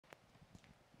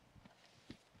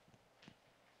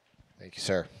Thank you,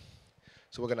 sir.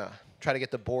 So we're going to try to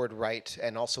get the board right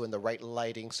and also in the right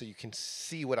lighting so you can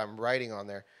see what I'm writing on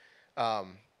there.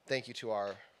 Thank you to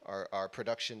our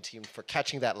production team for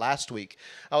catching that last week.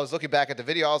 I was looking back at the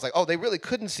video. I was like, oh, they really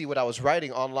couldn't see what I was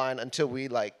writing online until we,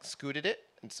 scooted it.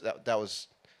 And so that was,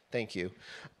 thank you.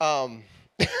 Love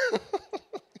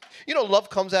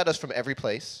comes at us from every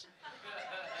place.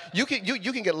 You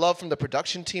can get love from the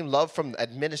production team, love from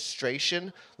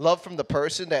administration, love from the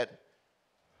person that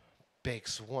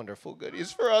bakes wonderful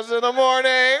goodies for us in the morning.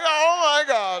 Oh, my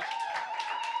God.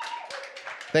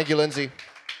 Thank you, Lindsay.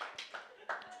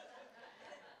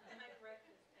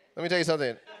 Let me tell you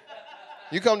something.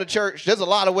 You come to church, there's a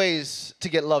lot of ways to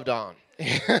get loved on.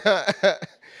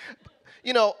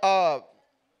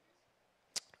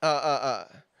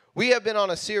 We have been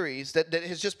on a series that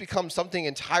has just become something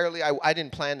entirely, I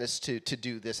didn't plan this to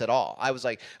do this at all. I was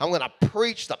like, I'm going to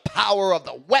preach the power of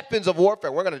the weapons of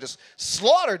warfare. We're going to just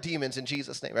slaughter demons in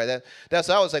Jesus' name, right? That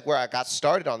was like where I got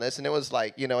started on this. And it was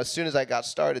like, as soon as I got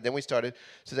started, then we started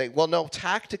to say, well, no,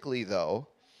 tactically, though,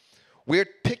 we're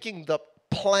picking the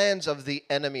plans of the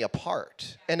enemy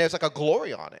apart. And there's like a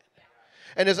glory on it.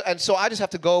 And so I just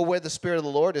have to go where the Spirit of the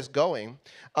Lord is going,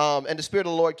 and the Spirit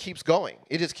of the Lord keeps going.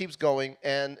 It just keeps going,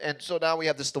 and so now we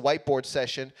have the whiteboard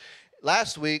session.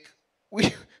 Last week,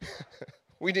 we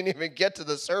didn't even get to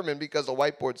the sermon because the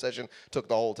whiteboard session took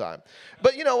the whole time.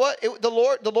 But you know what? The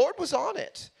Lord was on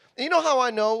it. And you know how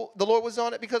I know the Lord was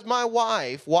on it? Because my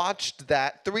wife watched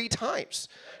that 3 times.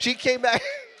 She came back.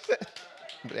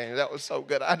 Dang, that was so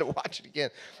good. I had to watch it again.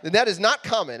 And that is not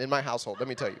common in my household, let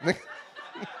me tell you.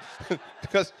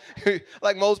 Because,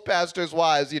 like most pastors'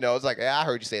 wives, it's like, I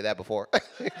heard you say that before.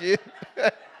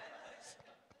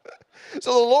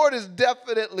 So the Lord is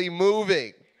definitely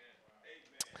moving.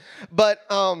 But,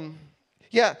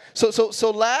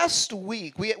 So last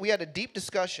week, we had a deep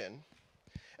discussion, and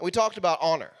we talked about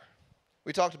honor.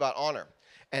 We talked about honor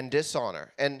and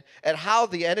dishonor, and how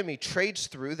the enemy trades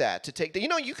through that to take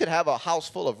you could have a house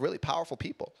full of really powerful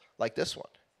people like this one.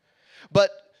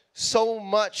 But so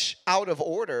much out of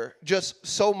order, just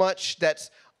so much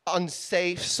that's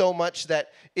unsafe, so much that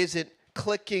isn't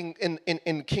clicking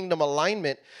in kingdom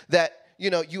alignment that,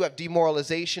 you have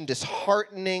demoralization,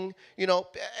 disheartening,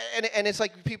 and it's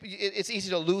like people, it's easy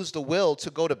to lose the will to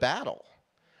go to battle,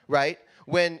 right?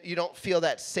 When you don't feel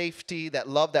that safety, that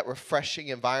love, that refreshing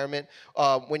environment,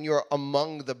 when you're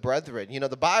among the brethren.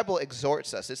 The Bible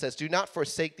exhorts us. It says, do not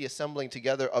forsake the assembling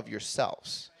together of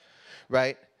yourselves,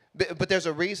 right? But there's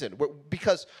a reason.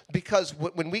 Because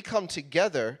when we come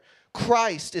together,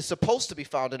 Christ is supposed to be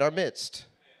found in our midst.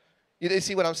 You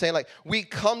see what I'm saying? Like, we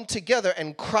come together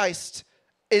and Christ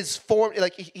is formed,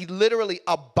 like he literally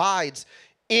abides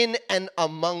in and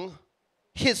among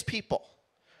his people,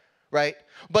 right?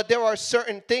 But there are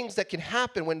certain things that can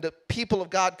happen when the people of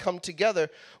God come together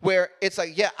where it's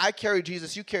like, yeah, I carry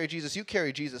Jesus, you carry Jesus, you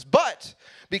carry Jesus. But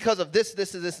because of this,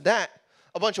 that,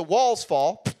 a bunch of walls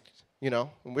fall. And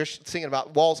we're singing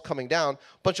about walls coming down. A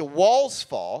bunch of walls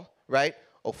fall, right?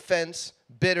 Offense,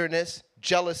 bitterness,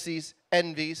 jealousies,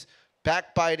 envies,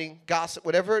 backbiting, gossip,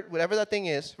 whatever that thing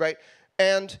is, right?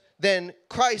 And then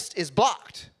Christ is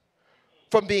blocked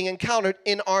from being encountered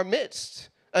in our midst.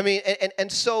 I mean,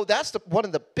 and so that's one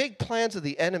of the big plans of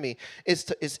the enemy is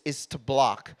to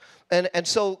block. And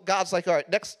so God's like, all right,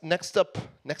 next up.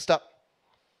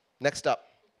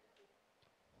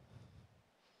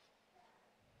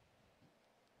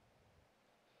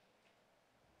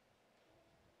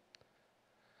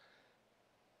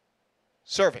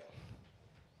 Serving.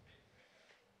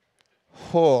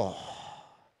 Oh. All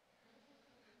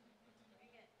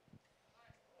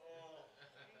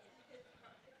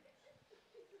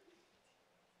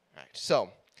right, so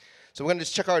we're going to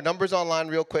just check our numbers online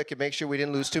real quick and make sure we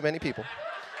didn't lose too many people.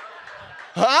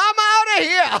 I'm out of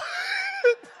here.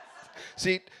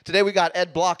 See, today we got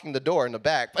Ed blocking the door in the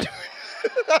back. But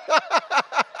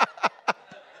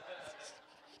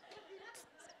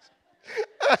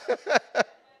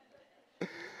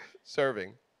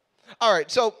serving. All right,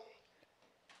 so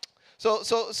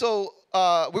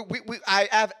I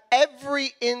have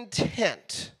every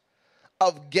intent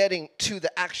of getting to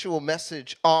the actual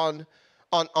message on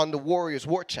the Warrior's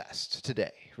War Chest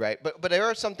today, right? But there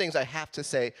are some things I have to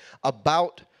say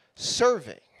about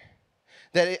serving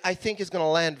that I think is going to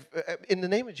land in the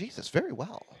name of Jesus very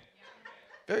well.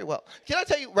 Very well. Can I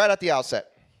tell you right at the outset,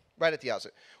 one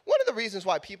of the reasons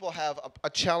why people have a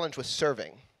challenge with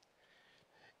serving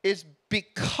is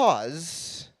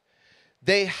because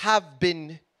they have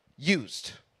been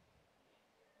used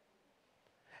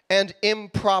and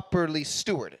improperly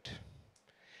stewarded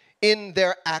in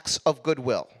their acts of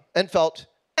goodwill and felt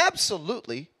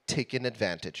absolutely taken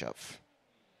advantage of.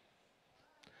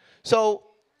 So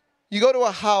you go to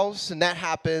a house and that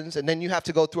happens, and then you have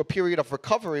to go through a period of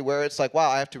recovery where it's like, wow,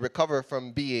 I have to recover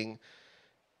from being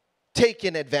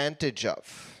taken advantage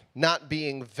of, not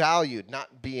being valued,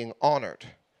 not being honored.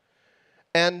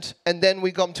 And then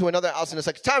we come to another house and it's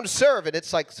like, it's time to serve. And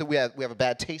it's like, so we have a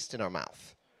bad taste in our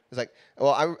mouth. It's like,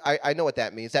 well, I know what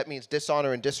that means. That means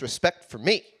dishonor and disrespect for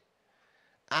me.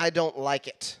 I don't like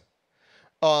it.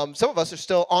 Some of us are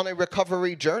still on a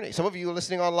recovery journey. Some of you are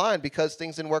listening online because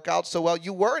things didn't work out so well.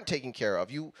 You weren't taken care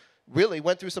of. You really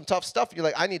went through some tough stuff. And you're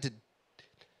like, I need to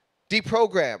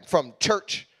deprogram from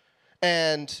church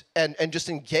and just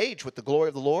engage with the glory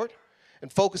of the Lord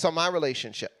and focus on my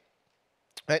relationship.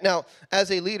 Right now,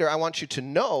 as a leader, I want you to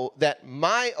know that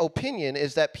my opinion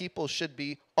is that people should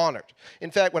be honored.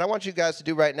 In fact, what I want you guys to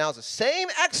do right now is the same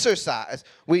exercise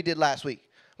we did last week.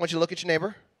 I want you to look at your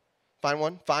neighbor. Find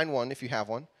one if you have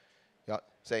one.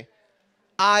 Say,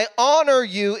 I honor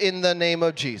you in the name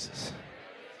of Jesus.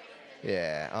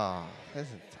 Yeah. Oh,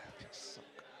 isn't that so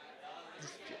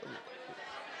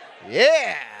good?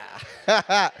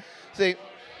 Yeah. See.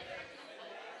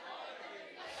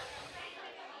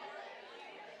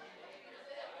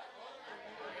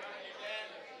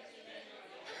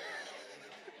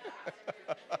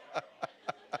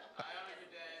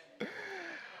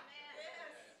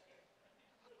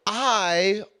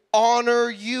 I honor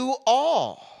you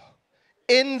all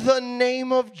in the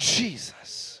name of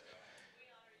Jesus.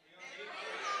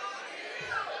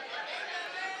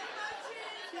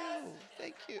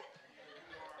 Thank you.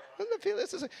 Doesn't it feel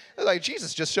this is like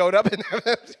Jesus just showed up and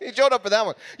he showed up for that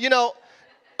one. You know,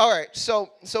 all right, so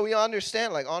we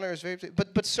understand like honor is very,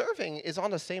 but serving is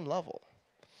on the same level.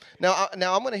 Now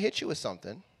I'm going to hit you with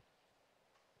something.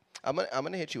 I'm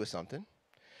going to hit you with something.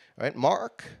 All right,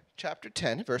 Mark chapter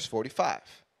 10, verse 45.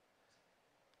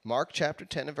 Mark chapter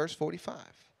 10 and verse 45.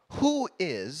 Who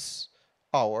is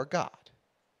our God?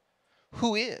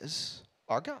 Who is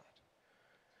our God?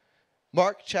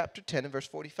 Mark chapter 10 and verse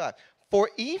 45. For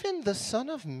even the Son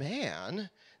of Man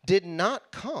did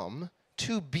not come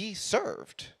to be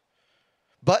served,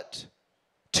 but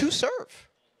to serve,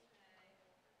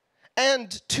 and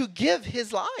to give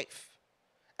his life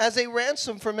as a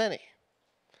ransom for many.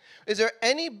 Is there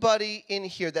anybody in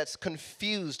here that's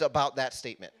confused about that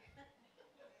statement?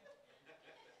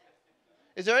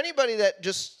 Is there anybody that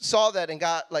just saw that and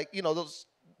got like, you know, those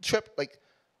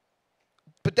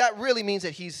but that really means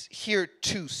that he's here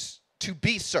to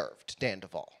be served, Dan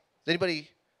Duvall. Is anybody?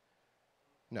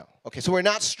 No. Okay, so we're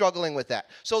not struggling with that.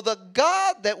 So the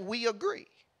God that we agree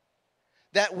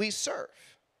that we serve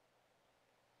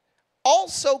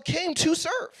also came to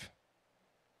serve.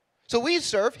 So we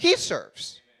serve, he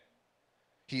serves.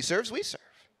 He serves, we serve.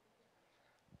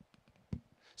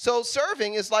 So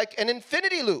serving is like an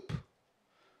infinity loop.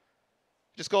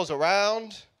 It just goes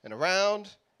around and around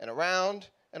and around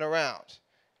and around.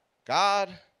 God,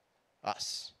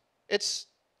 us. It's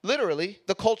literally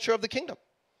the culture of the kingdom.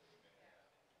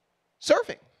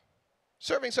 Serving.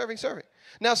 Serving, serving, serving.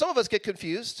 Now, some of us get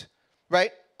confused,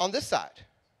 right, on this side.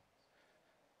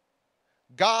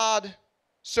 God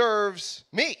serves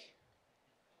me.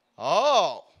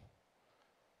 Oh.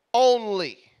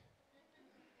 Only.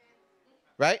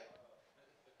 Right?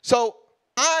 So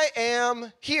I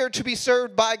am here to be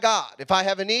served by God. If I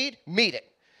have a need, meet it.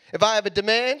 If I have a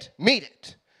demand, meet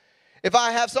it. If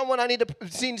I have someone I need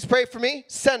to pray for me,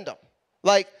 send them.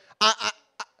 Like,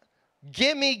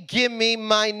 gimme,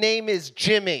 my name is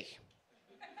Jimmy.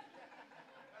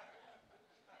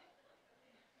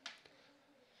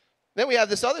 Then we have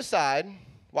this other side.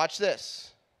 Watch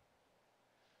this.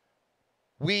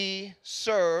 We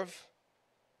serve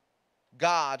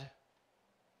God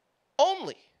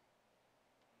only.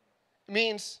 It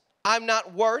means I'm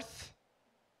not worth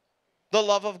the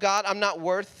love of God. I'm not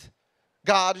worth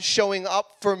God showing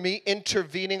up for me,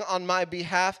 intervening on my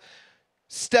behalf,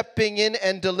 stepping in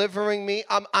and delivering me.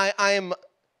 I am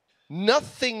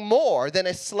nothing more than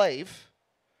a slave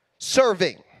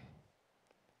serving.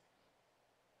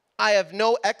 I have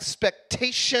no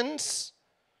expectations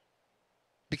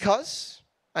because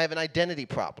I have an identity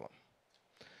problem.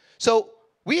 So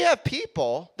we have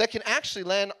people that can actually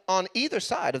land on either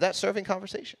side of that serving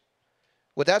conversation.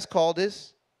 What that's called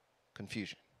is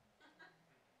confusion.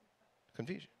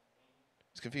 Confusion.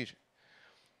 It's confusion.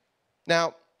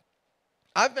 Now,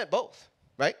 I've met both,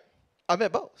 right? I've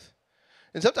met both.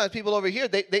 And sometimes people over here,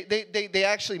 they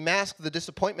actually mask the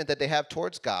disappointment that they have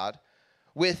towards God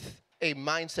with a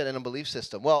mindset and a belief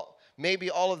system. Well,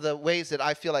 maybe all of the ways that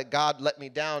I feel like God let me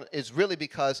down is really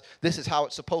because this is how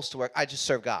it's supposed to work. I just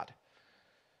serve God.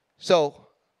 So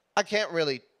I can't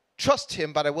really trust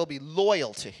him, but I will be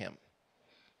loyal to him.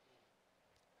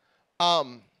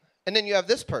 And then you have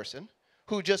this person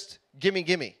who just,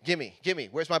 gimme.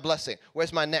 Where's my blessing?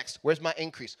 Where's my next? Where's my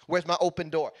increase? Where's my open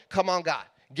door? Come on, God.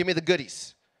 Give me the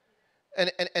goodies.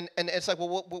 And it's like,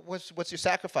 well, what's your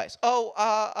sacrifice? Oh,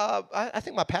 I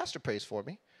think my pastor prays for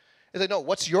me. It's like, no,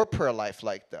 what's your prayer life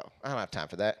like, though? I don't have time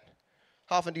for that.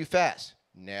 How often do you fast?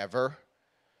 Never.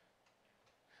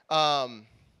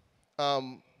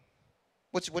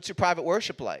 What's your private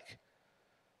worship like?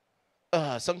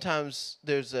 Sometimes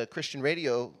there's a Christian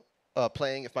radio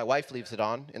playing if my wife leaves it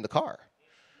on in the car.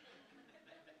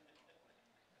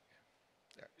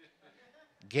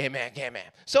 Gimme.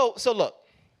 So look.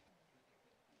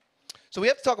 So we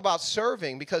have to talk about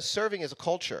serving because serving is a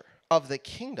culture of the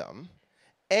kingdom.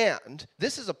 And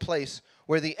this is a place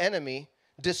where the enemy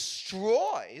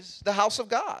destroys the house of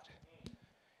God.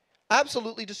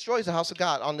 Absolutely destroys the house of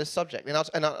God on this subject.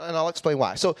 And I'll explain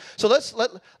why. So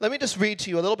let me just read to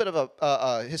you a little bit of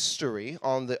a history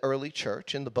on the early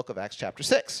church in the book of Acts chapter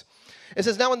 6. It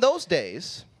says, now in those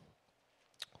days,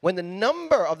 when the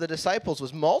number of the disciples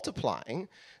was multiplying,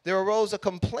 there arose a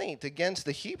complaint against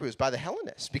the Hebrews by the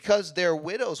Hellenists because their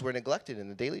widows were neglected in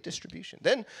the daily distribution.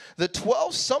 Then the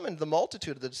 12 summoned the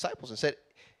multitude of the disciples and said,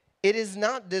 it is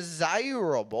not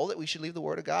desirable that we should leave the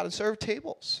word of God and serve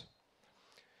tables.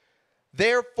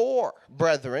 Therefore,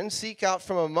 brethren, seek out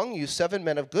from among you 7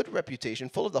 men of good reputation,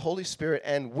 full of the Holy Spirit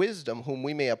and wisdom, whom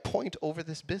we may appoint over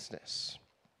this business.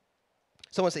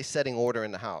 Someone say setting order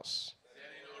in the house.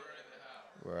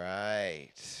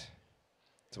 Right.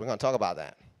 So we're going to talk about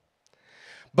that.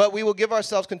 But we will give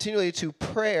ourselves continually to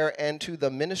prayer and to the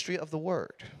ministry of the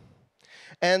word.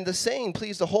 And the saying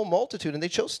pleased the whole multitude, and they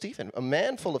chose Stephen, a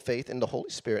man full of faith in the Holy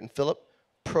Spirit, and Philip,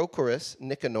 Prochorus,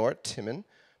 Nicanor, Timon,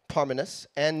 Parmenas,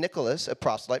 and Nicholas, a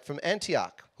proselyte from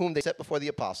Antioch, whom they set before the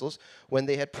apostles. When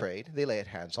they had prayed, they laid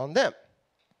hands on them.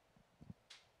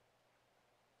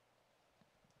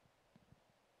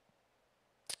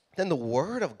 Then the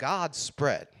word of God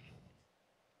spread.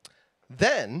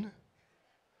 Then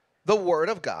the word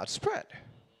of God spread.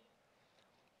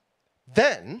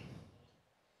 Then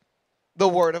the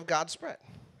word of God spread.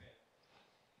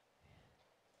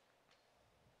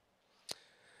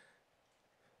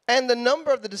 And the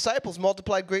number of the disciples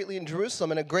multiplied greatly in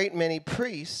Jerusalem, and a great many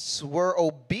priests were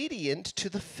obedient to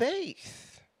the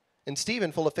faith. And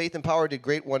Stephen, full of faith and power, did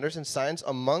great wonders and signs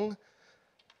among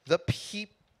the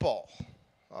people.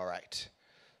 All right.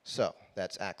 So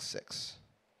that's Acts 6,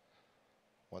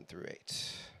 1 through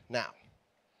 8.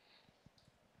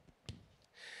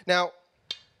 Now,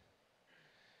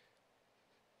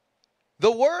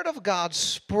 the word of God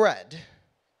spread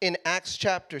in Acts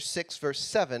chapter 6, verse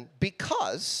 7,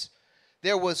 because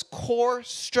there was core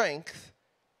strength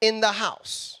in the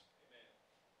house.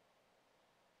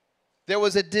 There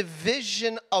was a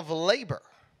division of labor.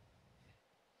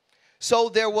 So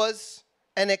there was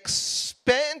an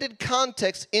expanded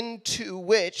context into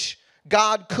which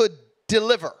God could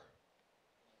deliver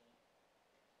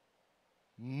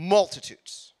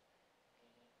multitudes.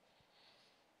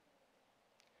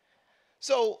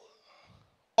 So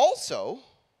also,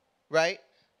 right,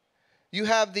 you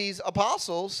have these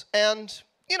apostles, and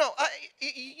you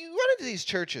run into these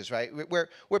churches, right,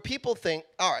 where people think,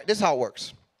 all right, this is how it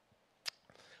works.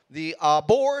 The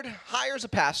board hires a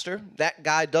pastor. That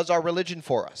guy does our religion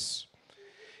for us.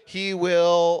 He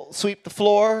will sweep the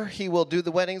floor. He will do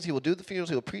the weddings. He will do the funerals.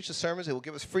 He will preach the sermons. He will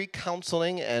give us free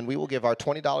counseling, and we will give our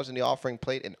 $20 in the offering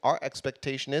plate. And our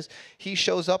expectation is he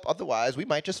shows up. Otherwise, we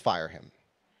might just fire him.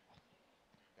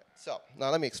 So now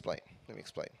let me explain.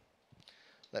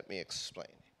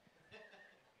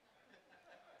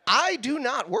 I do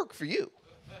not work for you.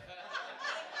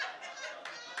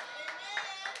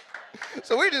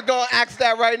 So we're just going to ask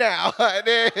that right now.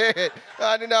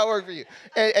 I do not work for you.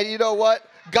 And you know what?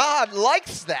 God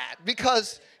likes that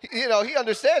because, he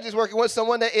understands he's working with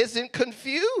someone that isn't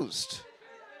confused.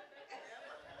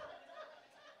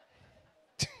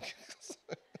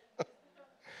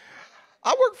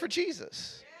 I work for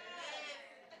Jesus.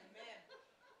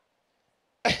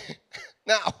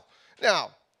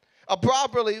 Now, a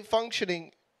properly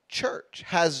functioning church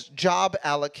has job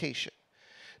allocation.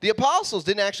 The apostles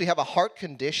didn't actually have a heart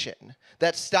condition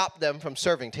that stopped them from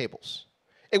serving tables.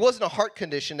 It wasn't a heart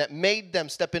condition that made them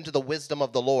step into the wisdom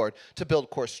of the Lord to build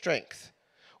core strength.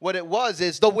 What it was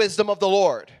is the wisdom of the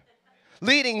Lord,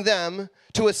 leading them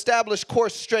to establish core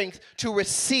strength to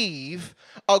receive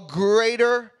a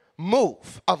greater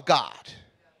move of God.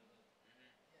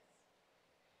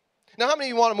 Now, how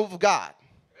many of you want a move of God?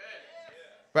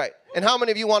 Right. And how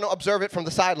many of you want to observe it from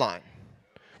the sideline?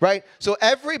 right? So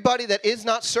everybody that is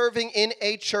not serving in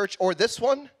a church or this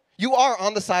one, you are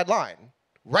on the sideline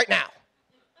right now.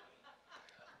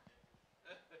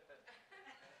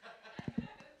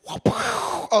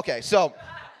 Okay, so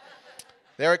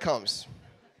there it comes.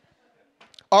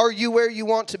 Are you where you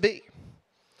want to be?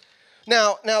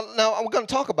 Now, I'm going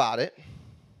to talk about it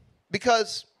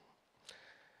because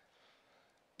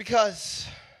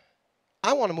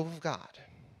I want to move with God.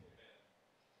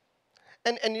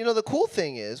 And you know, the cool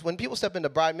thing is when people step into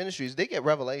bride ministries, they get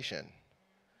revelation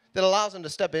that allows them to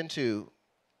step into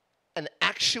an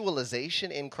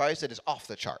actualization in Christ that is off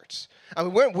the charts. I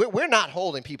mean, we're not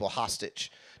holding people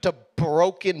hostage to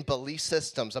broken belief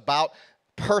systems about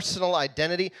personal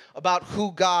identity, about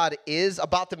who God is,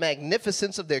 about the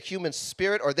magnificence of their human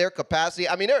spirit or their capacity.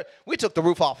 I mean, we took the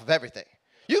roof off of everything.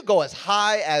 You can go as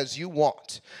high as you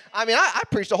want. I mean, I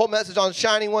preached a whole message on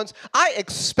shining ones. I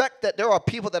expect that there are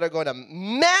people that are going to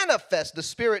manifest the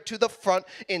Spirit to the front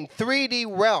in 3D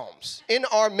realms in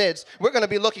our midst. We're going to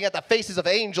be looking at the faces of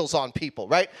angels on people,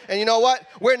 right? And you know what?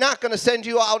 We're not going to send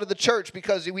you out of the church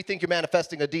because we think you're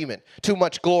manifesting a demon. Too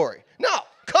much glory. No,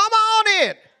 come on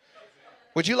in.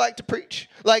 Would you like to preach?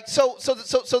 Like, so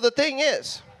the thing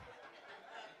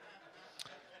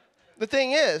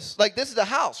is, like, this is the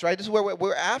house, right? This is where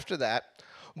we're after that.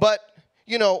 But,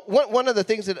 you know, one of the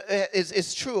things that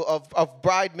is true of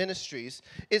bride ministries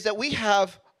is that we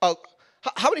have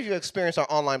how many of you have experienced our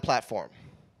online platform?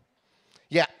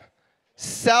 Yeah.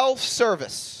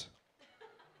 Self-service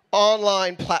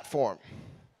online platform.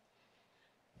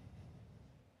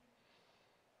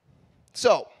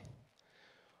 So,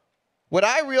 what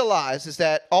I realize is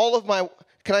that all of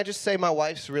can I just say my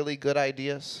wife's really good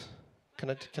ideas? Can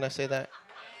I say that?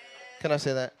 Can I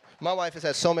say that? My wife has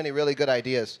had so many really good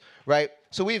ideas, right?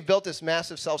 So we've built this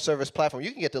massive self-service platform.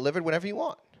 You can get delivered whenever you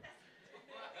want.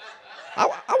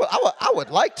 I would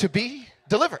like to be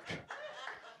delivered.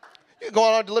 You can go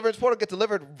on our deliverance portal, get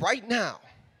delivered right now.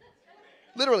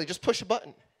 Literally, just push a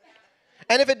button.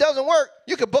 And if it doesn't work,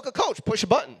 you can book a coach, push a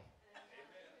button.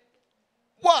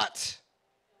 What?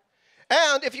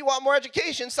 And if you want more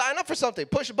education, sign up for something,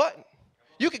 push a button.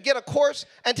 You could get a course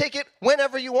and take it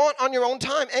whenever you want on your own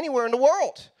time, anywhere in the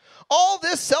world. All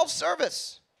this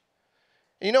self-service.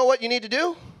 You know what you need to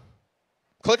do?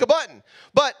 Click a button.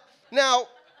 But now,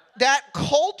 that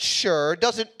culture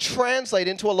doesn't translate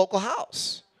into a local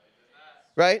house,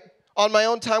 right? On my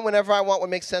own time, whenever I want what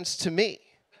makes sense to me.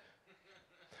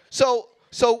 So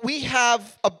we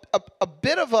have a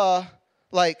bit of a,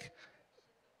 like,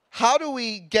 how do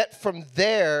we get from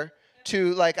there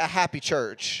to like a happy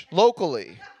church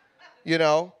locally, you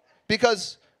know?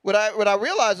 Because what I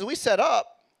realized is we set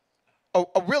up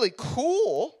a really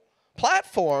cool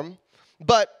platform,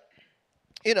 but,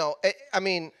 you know, I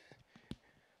mean,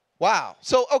 wow.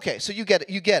 So, okay, so you get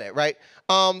it, right?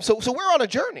 So we're on a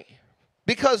journey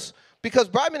because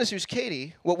Bride Ministries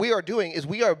Katy, what we are doing is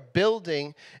we are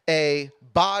building a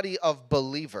body of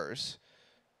believers,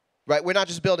 right? We're not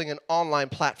just building an online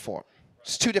platform.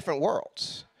 It's two different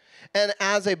worlds. And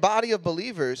as a body of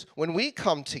believers, when we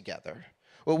come together,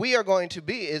 what we are going to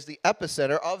be is the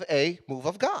epicenter of a move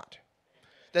of God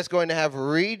that's going to have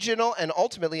regional and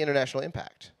ultimately international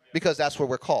impact because that's where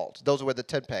we're called. Those are where the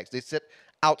tent pegs. They sit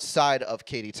outside of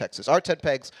Katy, Texas. Our tent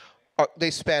pegs,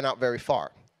 they span out very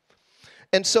far.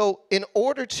 And so in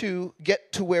order to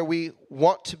get to where we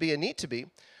want to be and need to be,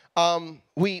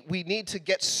 we need to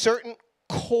get certain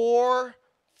core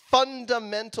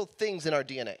fundamental things in our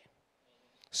DNA.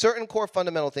 Certain core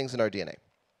fundamental things in our DNA.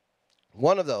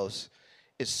 One of those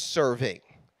is serving.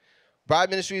 Bride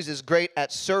Ministries is great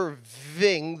at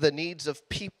serving the needs of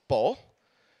people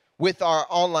with our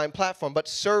online platform, but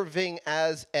serving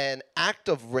as an act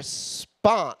of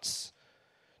response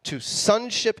to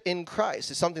sonship in Christ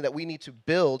is something that we need to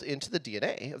build into the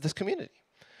DNA of this community,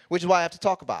 which is why I have to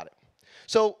talk about it.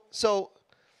 So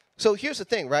here's the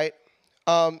thing, right?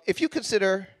 If you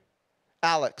consider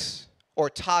Alex or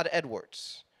Todd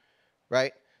Edwards,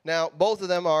 right? Now, both of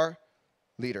them are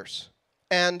leaders.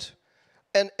 And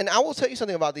I will tell you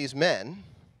something about these men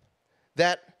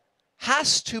that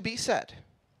has to be said.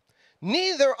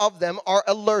 Neither of them are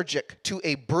allergic to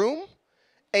a broom,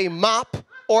 a mop,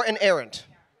 or an errand.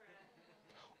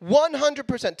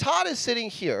 100%. Todd is sitting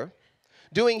here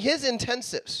doing his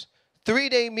intensives,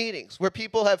 3-day meetings where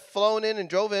people have flown in and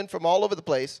drove in from all over the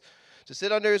place to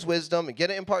sit under his wisdom and get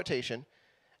an impartation.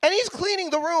 And he's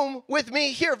cleaning the room with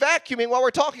me here vacuuming while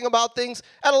we're talking about things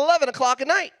at 11 o'clock at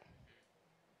night.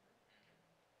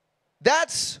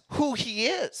 That's who he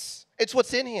is. It's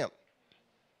what's in him,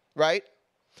 right?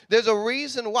 There's a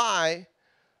reason why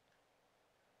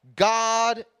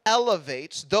God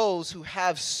elevates those who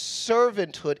have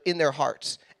servanthood in their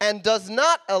hearts and does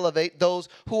not elevate those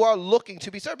who are looking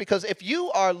to be served. Because if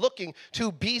you are looking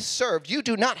to be served, you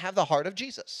do not have the heart of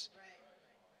Jesus.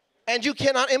 And you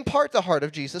cannot impart the heart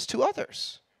of Jesus to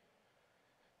others.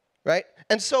 Right?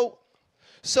 And so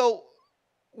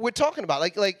we're talking about,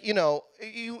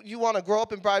 you want to grow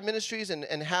up in Bride Ministries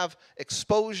and have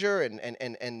exposure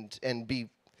and be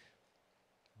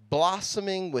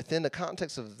blossoming within the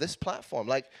context of this platform.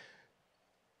 Like,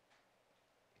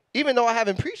 even though I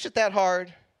haven't preached it that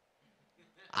hard,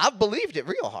 I've believed it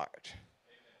real hard.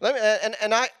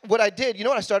 What I did, you know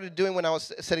what I started doing when I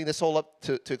was setting this whole up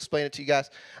to explain it to you guys?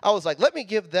 I was like, let me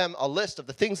give them a list of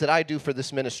the things that I do for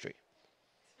this ministry.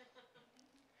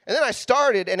 And then I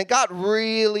started, and it got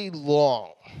really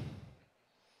long.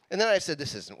 And then I said,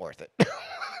 this isn't worth it.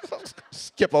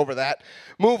 Skip over that.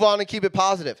 Move on and keep it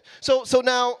positive. So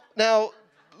now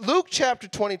Luke chapter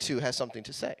 22 has something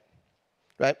to say,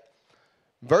 right?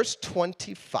 Verse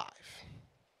 25.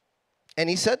 And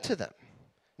he said to them,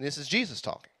 and this is Jesus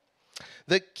talking,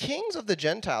 the kings of the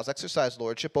Gentiles exercise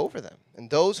lordship over them, and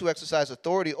those who exercise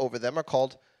authority over them are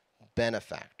called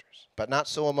benefactors, but not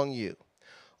so among you.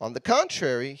 On the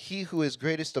contrary, he who is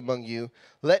greatest among you,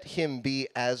 let him be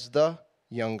as the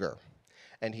younger,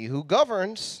 and he who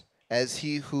governs as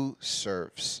he who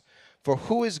serves. For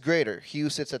who is greater, he who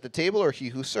sits at the table or he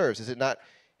who serves? Is it not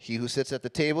he who sits at the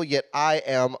table? Yet I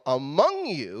am among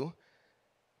you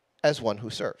as one who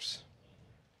serves.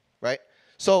 Right?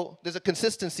 So there's a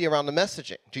consistency around the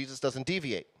messaging. Jesus doesn't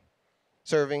deviate.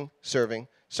 Serving, serving,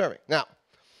 serving. Now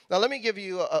let me give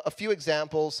you a few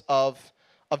examples of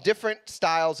different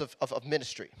styles of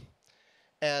ministry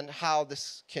and how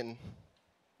this can,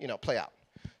 play out.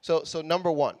 So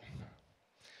number one,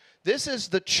 this is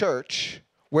the church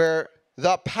where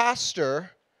the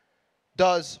pastor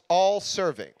does all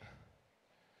serving.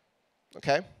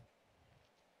 Okay?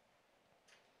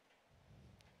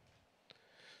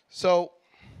 So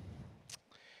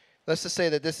let's just say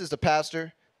that this is the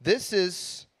pastor. This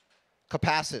is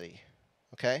capacity.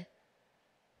 Okay?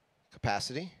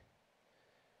 Capacity.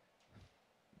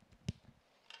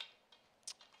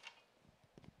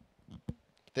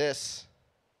 This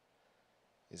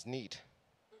is need.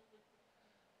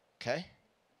 Okay?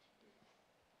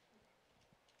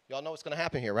 Y'all know what's going to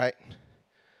happen here, right?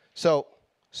 So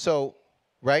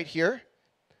right here,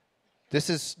 this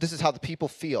is how the people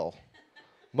feel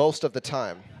most of the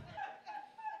time.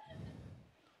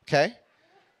 Okay?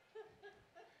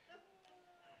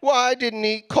 Why didn't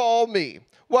he call me?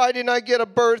 Why didn't I get a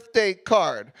birthday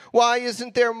card? Why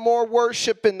isn't there more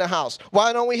worship in the house?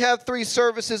 Why don't we have 3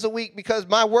 services a week? Because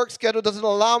my work schedule doesn't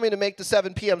allow me to make the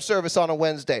 7 p.m. service on a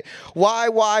Wednesday. Why?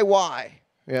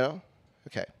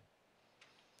 Okay.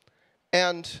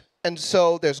 And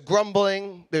so there's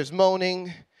grumbling, there's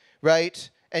moaning, right?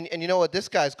 And you know what this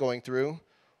guy's going through?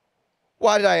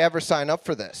 Why did I ever sign up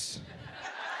for this?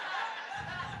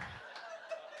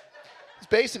 It's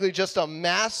basically just a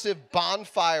massive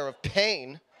bonfire of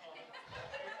pain.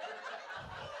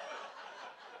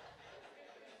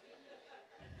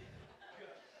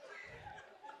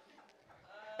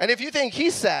 And if you think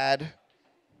he's sad,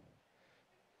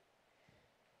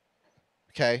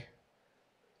 okay,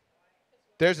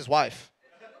 there's his wife.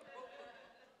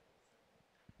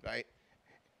 Right?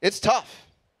 It's tough.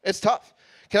 It's tough.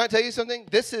 Can I tell you something?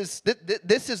 This is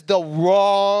the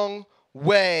wrong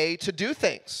way to do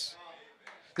things.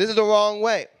 This is the wrong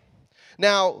way.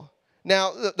 Now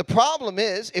the problem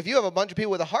is, if you have a bunch of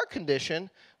people with a heart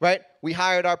condition, right? We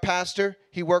hired our pastor.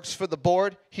 He works for the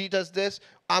board. He does this.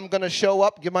 I'm going to show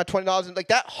up, give my $20. And like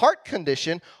that heart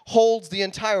condition holds the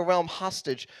entire realm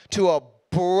hostage to a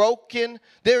broken,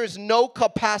 there is no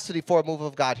capacity for a move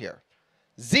of God here.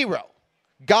 Zero.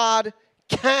 God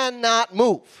cannot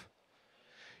move.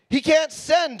 He can't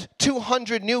send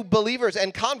 200 new believers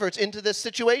and converts into this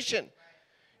situation.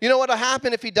 You know what will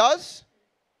happen if he does?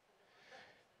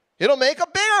 It'll make a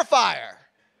bigger fire.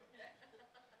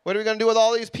 What are we going to do with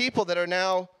all these people that are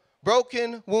now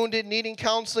broken, wounded, needing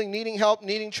counseling, needing help,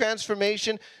 needing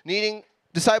transformation, needing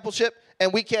discipleship,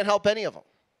 and we can't help any of them?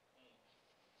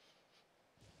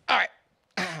 All right.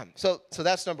 So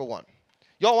that's number one.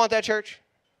 Y'all want that, church?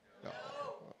 No.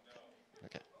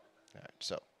 Okay. All right.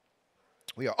 So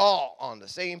we are all on the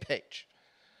same page.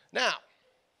 Now,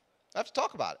 I have to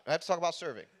talk about it. I have to talk about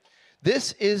serving.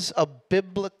 This is a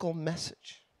biblical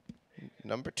message.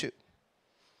 Number two.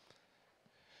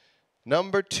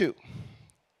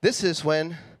 This is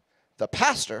when the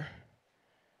pastor,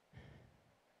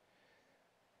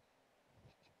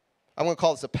 I'm going to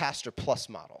call this a pastor plus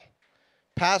model.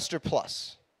 Pastor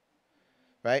plus,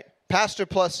 right? Pastor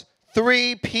plus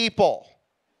 3 people.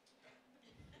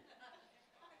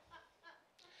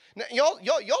 Now,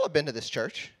 y'all have been to this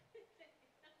church.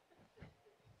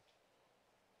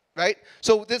 Right?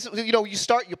 So this, you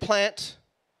start, you plant,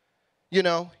 you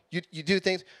do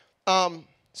things.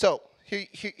 So here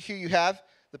you have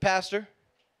the pastor,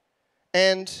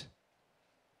 and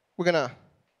we're going to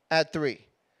add 3.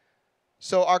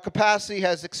 So our capacity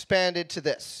has expanded to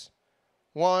this.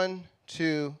 1,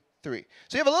 2, 3.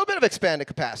 So you have a little bit of expanded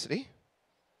capacity.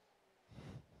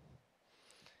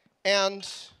 And,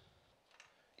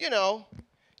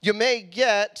 you may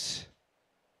get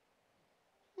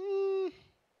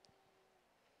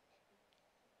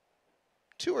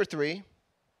 2 or 3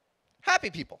 happy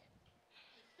people.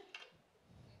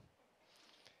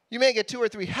 You may get 2 or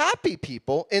 3 happy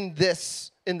people in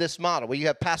this model where you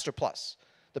have pastor plus,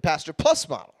 the pastor plus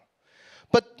model.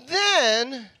 But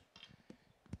then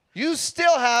you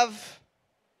still have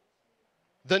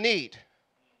the need.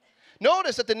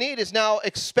 Notice that the need is now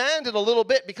expanded a little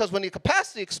bit, because when the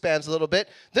capacity expands a little bit,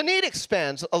 the need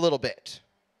expands a little bit.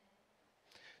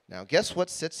 Now, guess what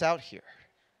sits out here?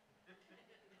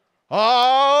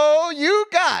 Oh, you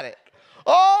got it.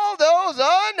 All those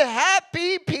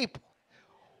unhappy people.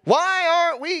 Why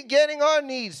aren't we getting our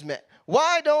needs met?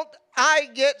 Why don't I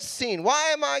get seen? Why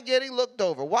am I getting looked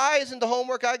over? Why isn't the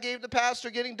homework I gave the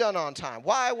pastor getting done on time?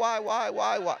 Why?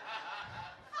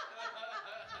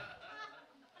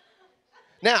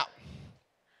 Now,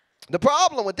 the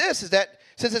problem with this is that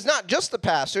since it's not just the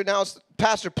pastor, now it's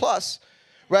pastor plus,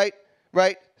 right?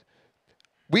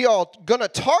 We are going to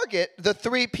target the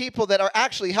 3 people that are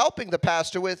actually helping the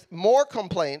pastor with more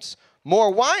complaints,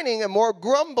 more whining, and more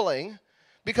grumbling,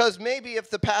 because maybe if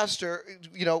the pastor,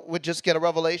 would just get a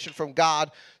revelation from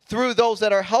God through those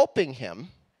that are helping him,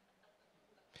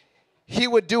 he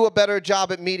would do a better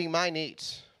job at meeting my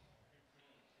needs.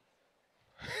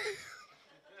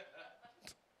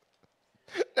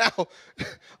 Now,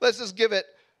 let's just give it,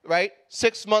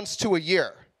 6 months to a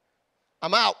year.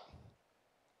 I'm out.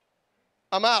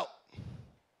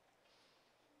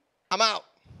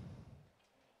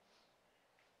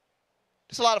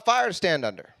 It's a lot of fire to stand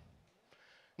under.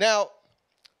 Now,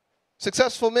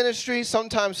 successful ministries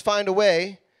sometimes find a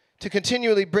way to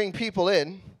continually bring people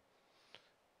in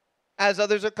as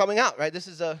others are coming out, right? This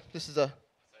is the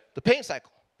paint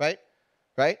cycle, right?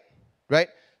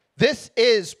 This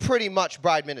is pretty much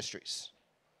bride ministries.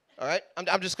 All right?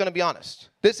 I'm just going to be honest.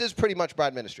 This is pretty much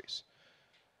bride ministries.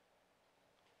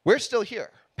 We're still here,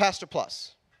 Pastor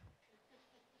Plus.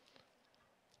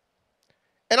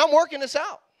 And I'm working this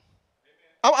out.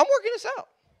 I'm working this out.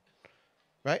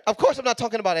 Right? Of course, I'm not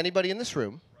talking about anybody in this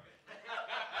room.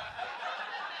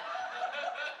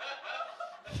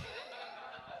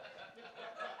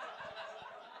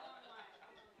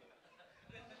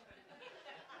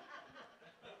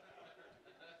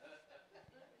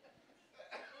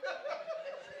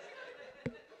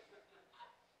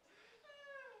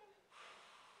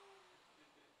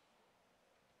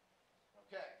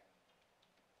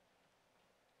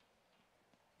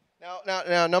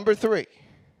 Now, number 3.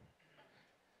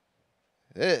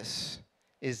 This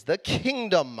is the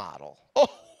kingdom model. Oh,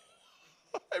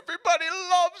 everybody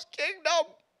loves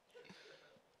kingdom.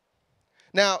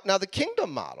 Now, the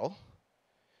kingdom model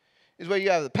is where you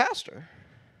have the pastor.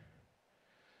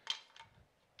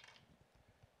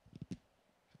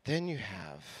 Then you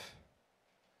have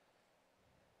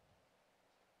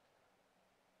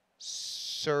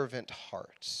servant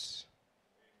hearts.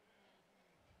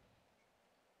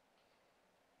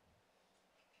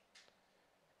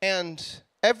 And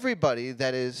everybody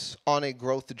that is on a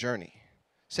growth journey,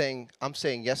 I'm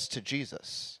saying yes to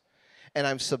Jesus, and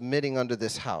I'm submitting under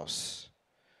this house,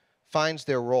 finds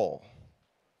their role,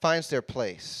 finds their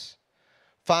place,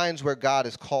 finds where God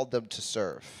has called them to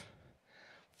serve,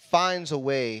 finds a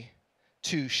way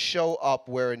to show up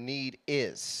where a need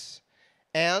is,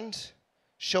 and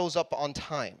shows up on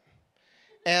time.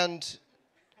 And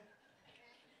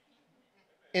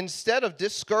instead of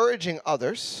discouraging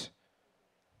others,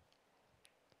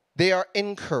 they are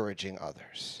encouraging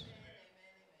others.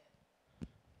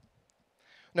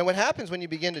 Now, what happens when you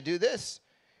begin to do this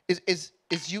is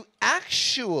you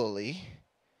actually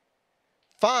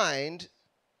find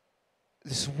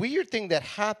this weird thing that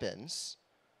happens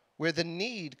where the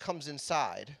need comes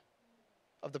inside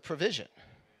of the provision.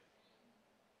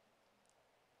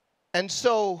 And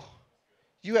so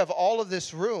you have all of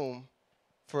this room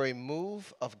for a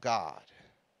move of God.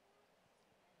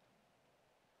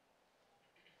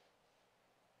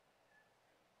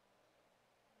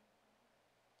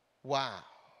 Wow.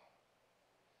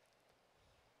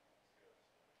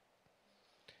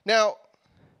 Now,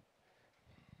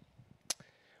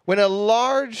 when a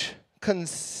large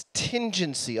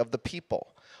contingency of the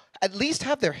people at least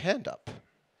have their hand up.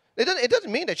 It doesn't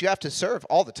mean that you have to serve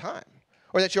all the time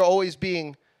or that you're always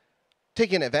being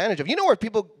taken advantage of. You know where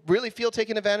people really feel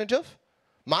taken advantage of?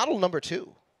 Model number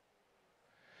 2.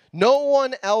 No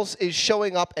one else is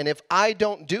showing up, and if I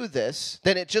don't do this,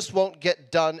 then it just won't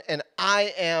get done, and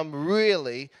I am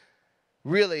really,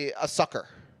 really a sucker.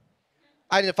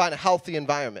 I need to find a healthy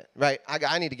environment, right?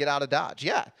 I need to get out of Dodge.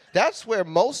 Yeah, that's where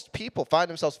most people find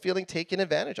themselves feeling taken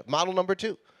advantage of. Model number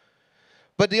 2.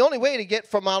 But the only way to get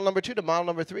from model number 2 to model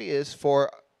number 3 is for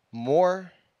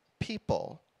more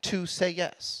people to say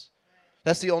yes.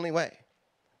 That's the only way.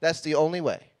 That's the only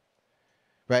way,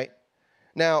 right?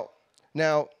 Now,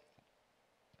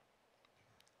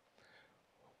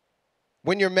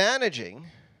 when you're managing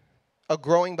a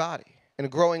growing body and a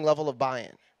growing level of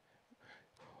buy-in,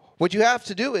 what you have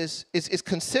to do is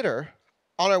consider,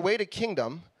 on our way to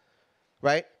kingdom,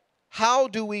 right, how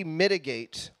do we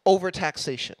mitigate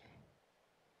overtaxation?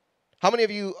 How many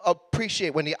of you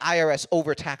appreciate when the IRS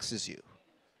overtaxes you?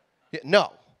 Yeah,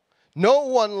 no. No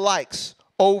one likes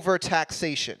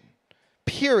overtaxation,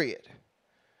 period.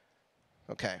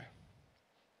 Okay.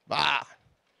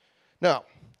 No.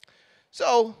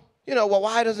 So, well,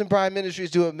 why doesn't Bryan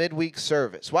Ministries do a midweek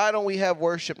service? Why don't we have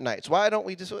worship nights? Why don't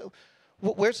we just...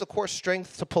 Where's the core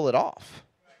strength to pull it off?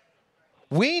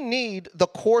 We need the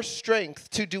core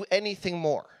strength to do anything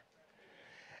more.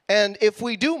 And if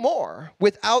we do more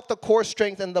without the core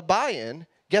strength and the buy-in,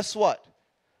 guess what?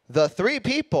 The 3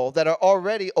 people that are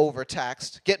already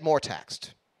overtaxed get more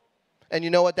taxed. And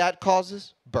you know what that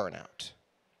causes? Burnout.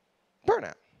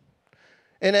 Burnout.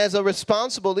 And as a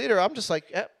responsible leader, I'm just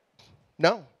like,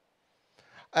 no.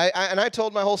 I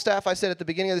told my whole staff, I said at the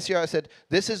beginning of this year, I said,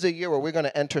 this is a year where we're going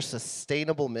to enter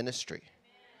sustainable ministry.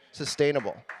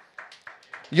 Sustainable.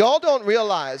 Y'all don't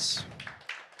realize,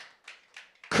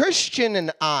 Christian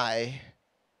and I,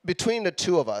 between the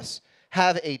 2 of us,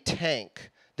 have a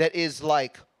tank that is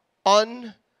like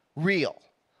unreal.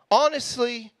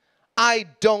 Honestly, I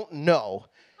don't know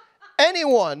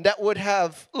anyone that would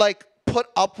have like put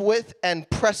up with and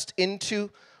pressed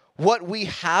into what we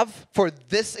have for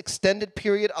this extended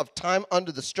period of time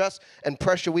under the stress and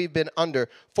pressure we've been under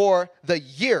for the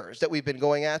years that we've been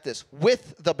going at this,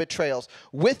 with the betrayals,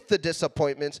 with the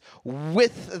disappointments,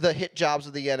 with the hit jobs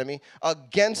of the enemy,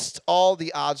 against all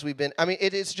the odds we've been. I mean,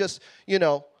 it is just,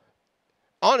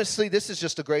 honestly, this is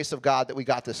just the grace of God that we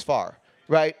got this far,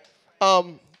 right?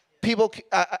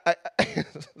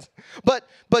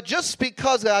 But just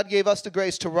because God gave us the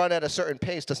grace to run at a certain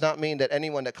pace does not mean that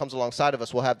anyone that comes alongside of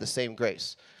us will have the same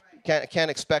grace.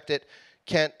 Can't expect it.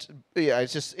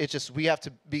 It's just we have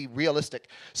to be realistic.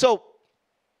 So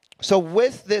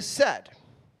with this said,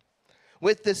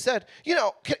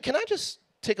 can I just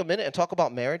take a minute and talk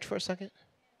about marriage for a second?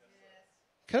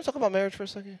 Can I talk about marriage for a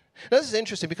second? Now, this is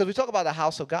interesting because we talk about the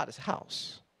house of God as a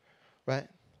house, right?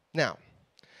 Now,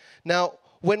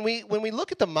 when we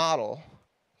look at the model,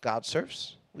 God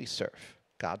serves, we serve.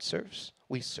 God serves,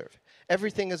 we serve.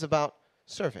 Everything is about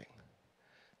serving.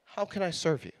 How can I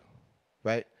serve you,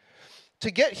 right?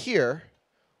 To get here,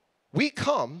 we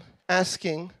come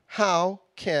asking, how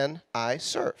can I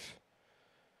serve?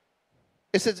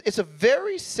 It's a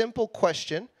very simple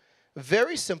question,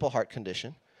 very simple heart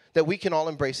condition that we can all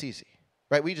embrace easy,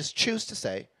 right? We just choose to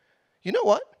say, you know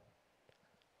what?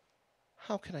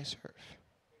 How can I serve?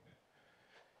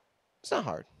 It's not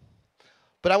hard.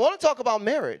 But I want to talk about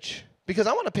marriage because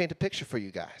I want to paint a picture for you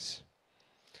guys.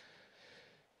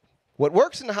 What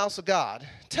works in the house of God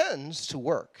tends to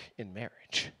work in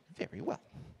marriage very well.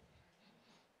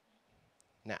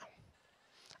 Now,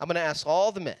 I'm going to ask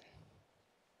all the men.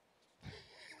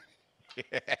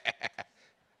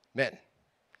 Men.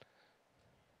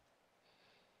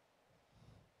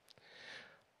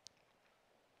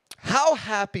 How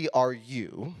happy are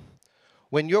you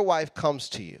when your wife comes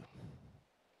to you?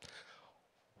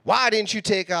 Why didn't you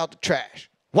take out the trash?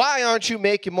 Why aren't you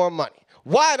making more money?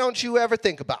 Why don't you ever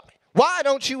think about me? Why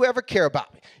don't you ever care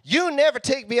about me? You never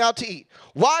take me out to eat.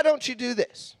 Why don't you do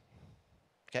this?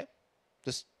 Okay?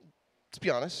 Just let's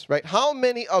be honest, right? How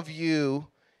many of you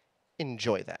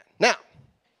enjoy that? Now,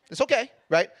 it's okay,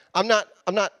 right?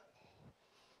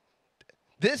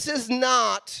 This is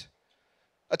not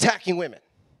attacking women.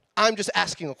 I'm just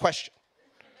asking a question.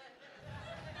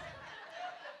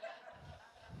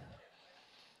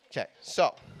 Okay,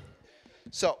 so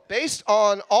based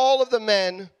on all of the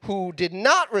men who did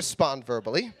not respond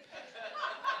verbally,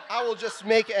 I will just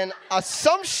make an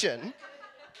assumption,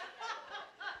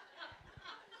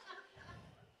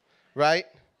 right,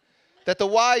 that the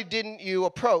why didn't you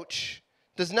approach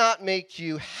does not make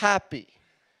you happy.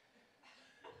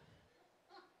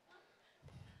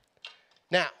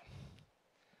 Now,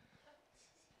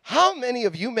 how many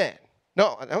of you men,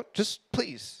 no, just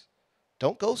please,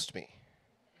 don't ghost me.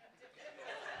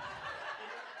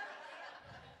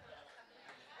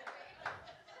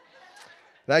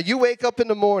 Now, you wake up in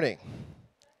the morning,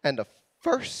 and the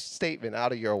first statement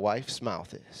out of your wife's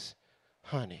mouth is,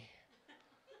 honey,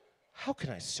 how can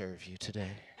I serve you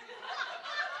today?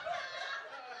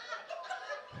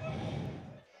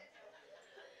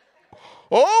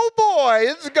 Oh boy,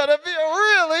 it's gonna be a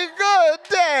really good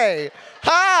day.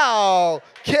 How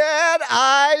can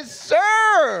I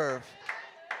serve?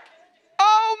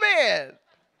 Oh man.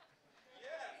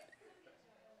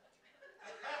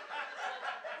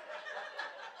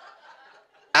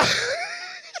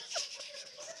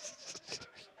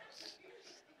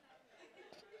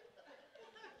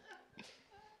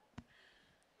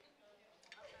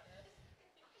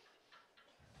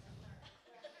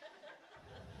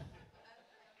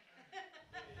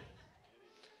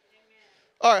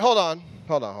 All right, hold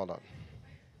on.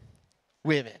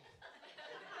 Women.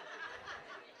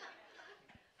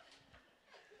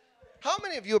 How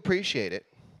many of you appreciate it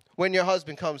when your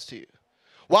husband comes to you?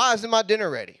 Why isn't my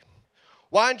dinner ready?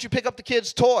 Why don't you pick up the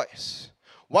kids' toys?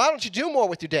 Why don't you do more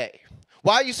with your day?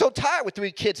 Why are you so tired with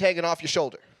 3 kids hanging off your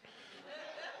shoulder?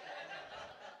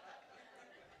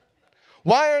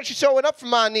 Why aren't you showing up for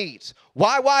my needs?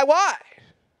 Why?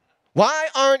 Why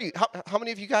aren't you? How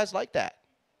many of you guys like that?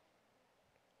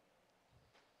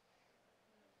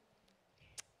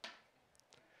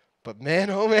 But man,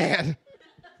 oh man,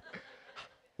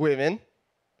 women,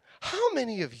 how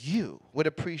many of you would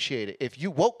appreciate it if you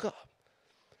woke up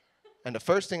and the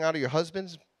first thing out of your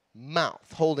husband's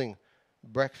mouth holding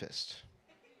breakfast,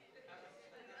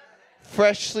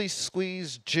 freshly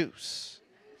squeezed juice,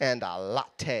 and a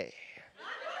latte,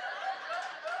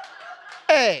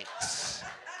 eggs?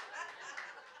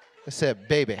 I said,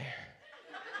 baby,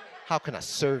 how can I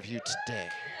serve you today?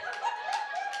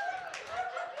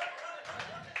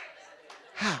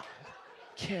 How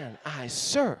can I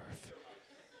serve?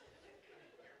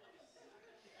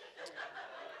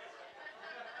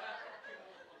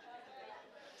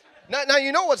 Now,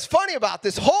 you know what's funny about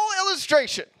this whole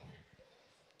illustration?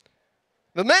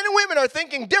 The men and women are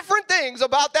thinking different things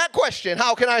about that question,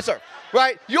 how can I serve?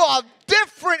 Right? You have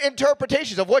different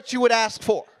interpretations of what you would ask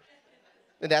for.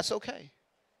 And that's okay.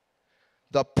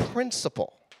 The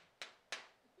principle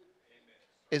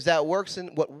is that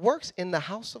what works in the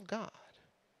house of God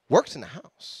works in the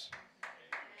house.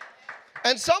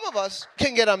 And some of us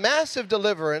can get a massive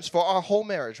deliverance for our whole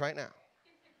marriage right now.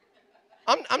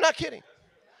 I'm not kidding.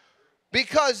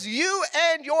 Because you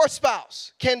and your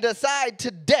spouse can decide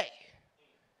today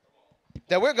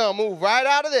that we're going to move right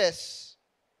out of this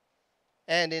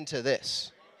and into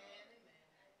this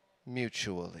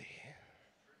mutually.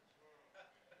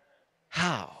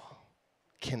 How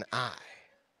can I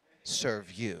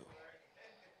serve you?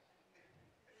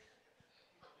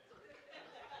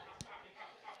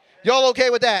 Y'all okay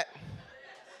with that?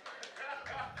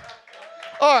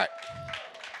 All right.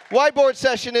 Whiteboard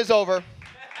session is over.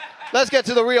 Let's get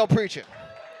to the real preaching.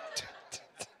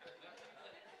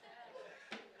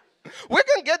 We're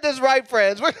going to get this right,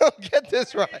 friends. We're going to get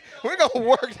this right. We're going to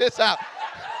work this out.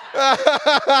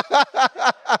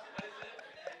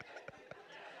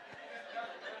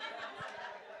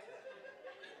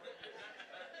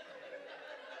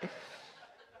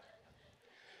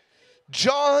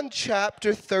 John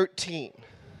chapter 13.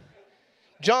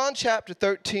 John chapter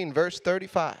 13, verse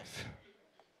 35.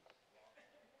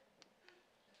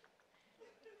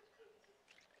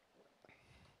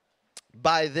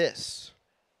 By this,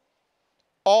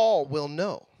 all will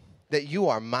know that you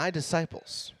are my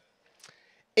disciples,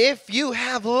 if you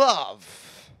have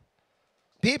love.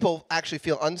 People actually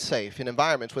feel unsafe in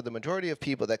environments where the majority of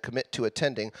people that commit to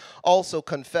attending also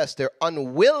confess their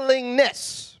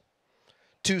unwillingness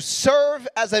to serve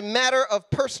as a matter of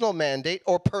personal mandate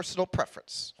or personal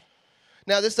preference.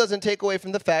 Now, this doesn't take away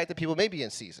from the fact that people may be in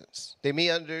seasons. They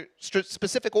may under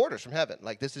specific orders from heaven,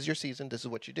 like this is your season, this is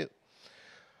what you do.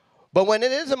 But when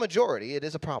it is a majority, it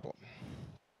is a problem.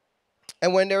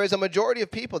 And when there is a majority of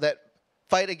people that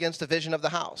fight against the vision of the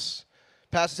house,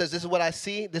 pastor says, this is what I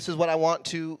see, this is what I want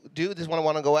to do, this is what I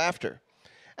want to go after.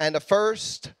 And the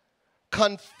first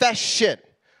confession,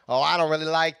 oh, I don't really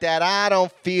like that. I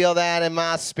don't feel that in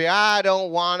my spirit. I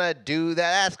don't want to do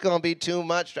that. That's going to be too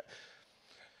much.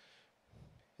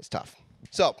 It's tough.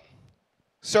 So,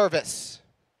 service.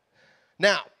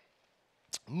 Now,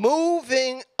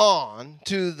 moving on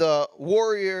to the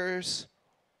warrior's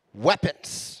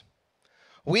weapons.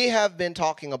 We have been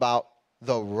talking about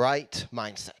the right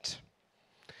mindset.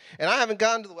 And I haven't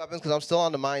gotten to the weapons because I'm still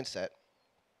on the mindset.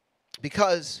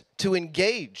 Because to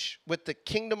engage with the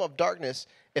kingdom of darkness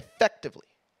effectively,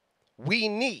 we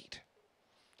need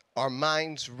our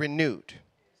minds renewed.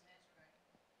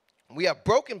 We have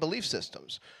broken belief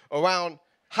systems around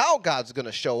how God's going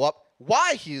to show up,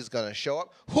 why he's going to show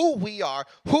up, who we are,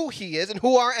 who he is, and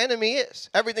who our enemy is.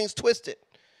 Everything's twisted.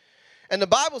 And the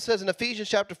Bible says in Ephesians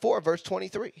chapter 4, verse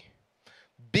 23,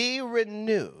 be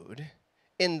renewed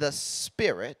in the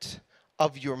spirit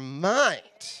of your mind.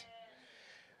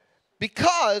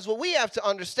 Because what we have to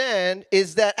understand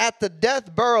is that at the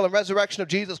death, burial, and resurrection of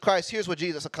Jesus Christ, here's what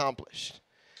Jesus accomplished.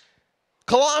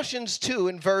 Colossians 2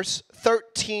 in verse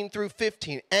 13 through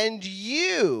 15, and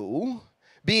you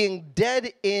being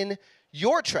dead in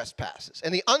your trespasses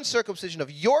and the uncircumcision of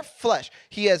your flesh,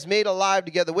 he has made alive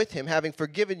together with him, having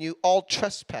forgiven you all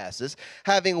trespasses,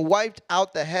 having wiped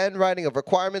out the handwriting of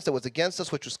requirements that was against us,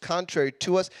 which was contrary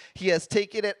to us. He has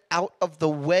taken it out of the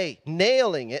way,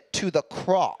 nailing it to the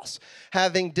cross.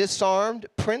 Having disarmed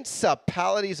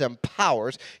principalities and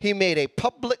powers, he made a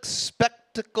public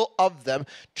spectacle of them,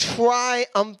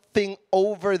 triumphing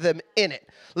over them in it.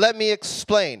 Let me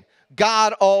explain.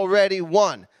 God already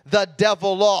won. The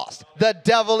devil lost. The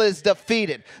devil is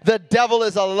defeated. The devil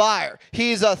is a liar.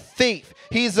 He's a thief.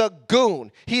 He's a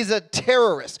goon. He's a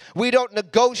terrorist. We don't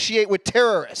negotiate with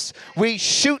terrorists. We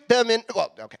shoot them in.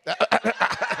 Well, okay.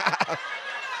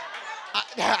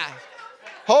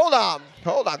 Hold on.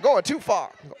 Going too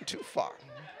far.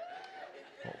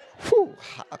 Whew.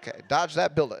 Okay, dodge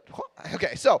that bullet.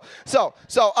 Okay, No.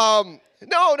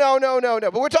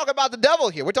 But we're talking about the devil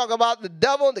here. We're talking about the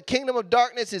devil and the kingdom of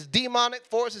darkness, his demonic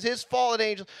forces, his fallen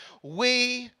angels.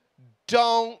 We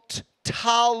don't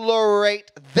tolerate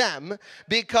them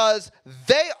because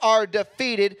they are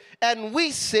defeated and we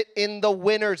sit in the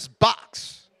winner's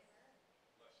box.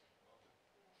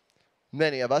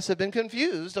 Many of us have been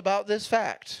confused about this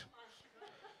fact.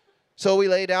 So we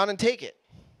lay down and take it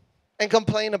and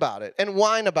complain about it and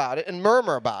whine about it and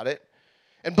murmur about it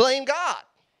and blame God.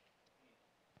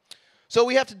 So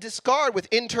we have to discard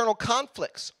with internal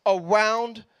conflicts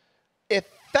around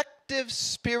effective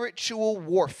spiritual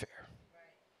warfare.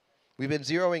 We've been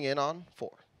zeroing in on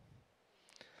 4.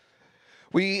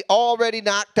 We already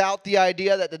knocked out the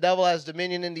idea that the devil has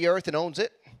dominion in the earth and owns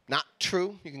it. Not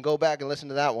true. You can go back and listen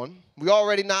to that one. We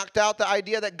already knocked out the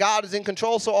idea that God is in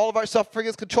control, so all of our suffering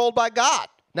is controlled by God.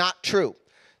 Not true.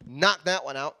 Knocked that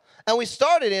one out. And we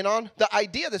started in on the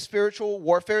idea that spiritual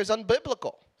warfare is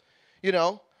unbiblical.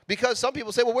 Because some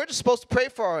people say, well, we're just supposed to pray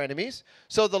for our enemies,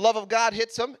 so the love of God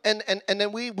hits them, and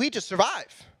then we just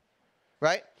survive,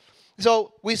 right?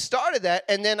 So we started that,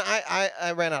 and then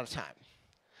I ran out of time.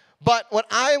 But what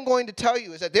I am going to tell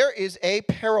you is that there is a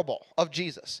parable of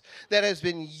Jesus that has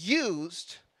been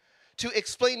used to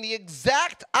explain the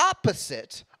exact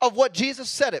opposite of what Jesus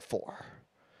said it for.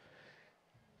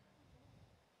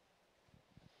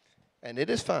 And it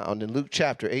is found in Luke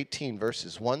chapter 18,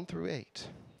 verses 1 through 8.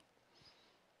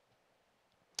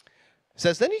 It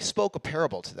says, then he spoke a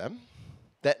parable to them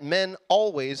that men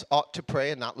always ought to pray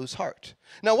and not lose heart.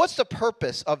 Now, what's the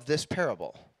purpose of this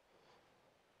parable?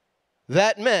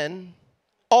 That men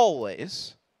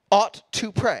always ought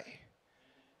to pray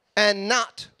and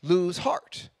not lose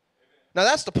heart. Now,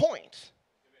 that's the point.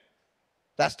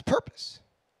 That's the purpose.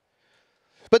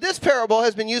 But this parable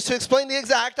has been used to explain the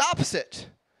exact opposite.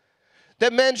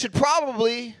 That men should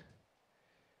probably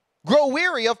grow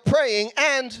weary of praying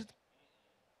and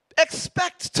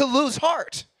expect to lose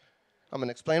heart. I'm going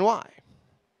to explain why.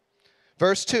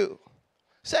 Verse 2,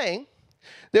 saying,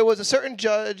 there was a certain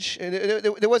judge,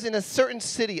 there was in a certain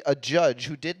city a judge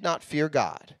who did not fear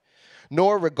God,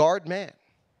 nor regard man.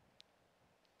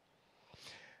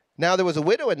 Now there was a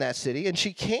widow in that city, and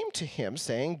she came to him,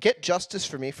 saying, get justice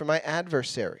for me from my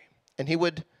adversary. And he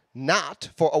would not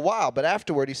for a while, but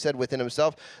afterward he said within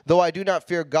himself, though I do not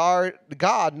fear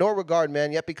God nor regard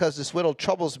man, yet because this widow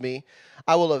troubles me,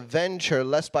 I will avenge her,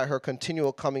 lest by her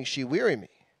continual coming she weary me.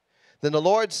 Then the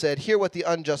Lord said, hear what the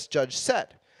unjust judge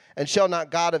said. And shall not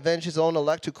God avenge his own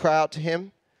elect who cry out to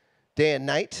him day and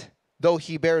night, though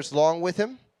he bears long with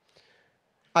him?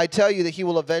 I tell you that he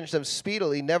will avenge them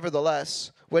speedily.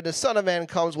 Nevertheless, when the Son of Man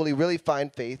comes, will he really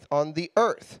find faith on the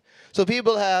earth? So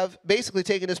people have basically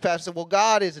taken this passage and said, well,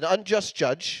 God is an unjust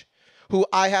judge who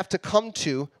I have to come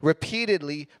to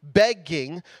repeatedly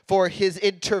begging for his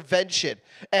intervention.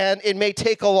 And it may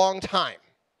take a long time.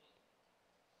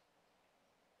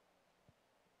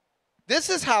 This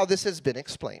is how this has been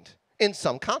explained in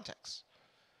some contexts.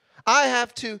 I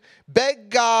have to beg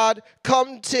God,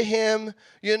 come to him,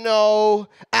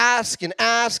 ask and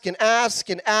ask and ask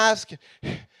and ask.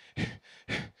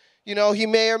 You know, he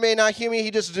may or may not hear me.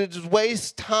 He just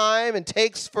wastes time and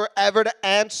takes forever to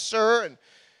answer. And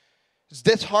it's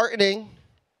disheartening.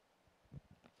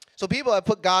 So people have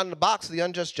put God in the box of the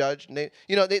unjust judge. And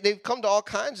they've come to all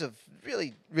kinds of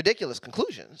really ridiculous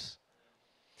conclusions.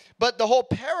 But the whole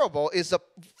parable is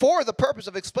for the purpose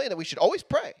of explaining that we should always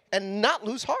pray and not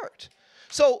lose heart.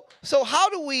 So how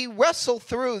do we wrestle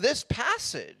through this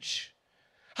passage?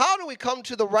 How do we come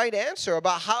to the right answer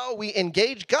about how we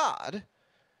engage God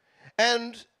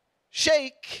and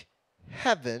shake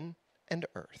heaven and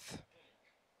earth?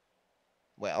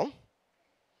 Well,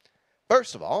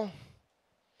 first of all,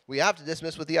 we have to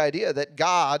dismiss with the idea that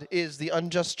God is the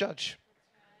unjust judge.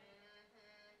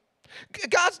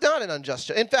 God's not an unjust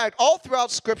judge. In fact, all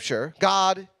throughout Scripture,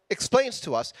 God explains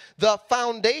to us the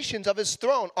foundations of his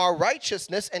throne are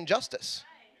righteousness and justice.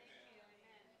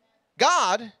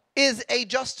 God is a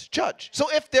just judge. So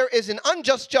if there is an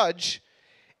unjust judge,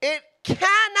 it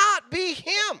cannot be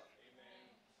him.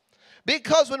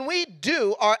 Because when we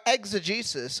do our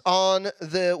exegesis on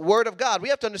the Word of God, we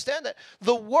have to understand that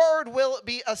the Word will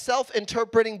be a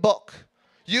self-interpreting book.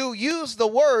 You use the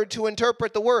Word to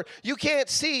interpret the Word. You can't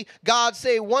see God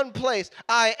say one place,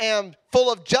 I am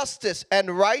full of justice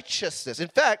and righteousness. In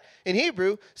fact, in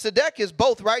Hebrew, tzedek is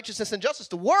both righteousness and justice.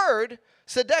 The word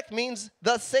tzedek means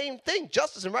the same thing,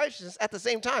 justice and righteousness at the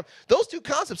same time. Those two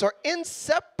concepts are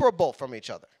inseparable from each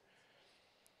other.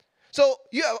 So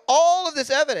you have all of this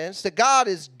evidence that God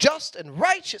is just and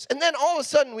righteous, and then all of a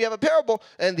sudden we have a parable,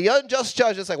 and the unjust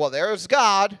judge is like, well, there's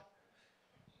God.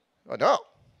 Oh,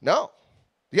 no.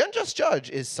 The unjust judge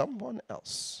is someone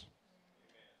else.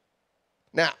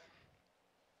 Now,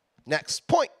 next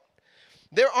point.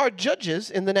 There are judges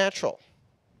in the natural,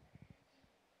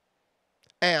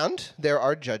 and there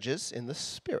are judges in the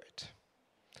spirit.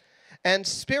 And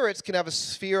spirits can have a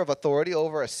sphere of authority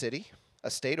over a city, a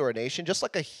state, or a nation, just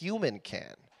like a human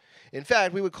can. In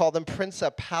fact, we would call them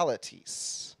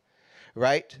principalities,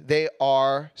 right? They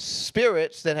are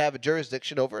spirits that have a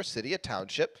jurisdiction over a city, a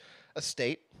township, a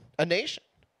state, a nation,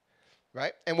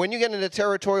 right? And when you get into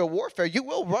territorial warfare, you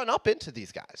will run up into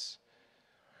these guys.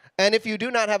 And if you do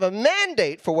not have a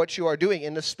mandate for what you are doing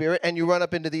in the spirit and you run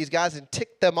up into these guys and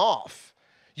tick them off,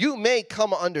 you may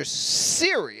come under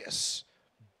serious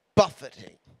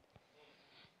buffeting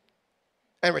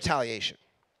and retaliation.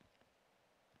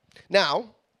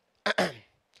 Now,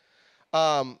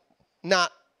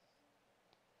 not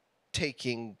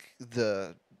taking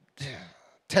the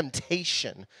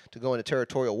temptation to go into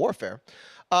territorial warfare,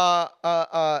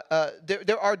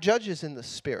 there are judges in the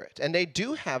spirit, and they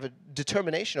do have a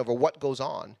determination over what goes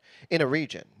on in a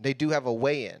region. They do have a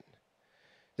weigh-in.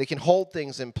 They can hold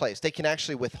things in place. They can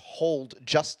actually withhold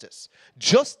justice,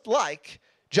 just like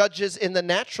judges in the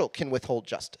natural can withhold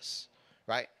justice,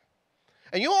 right?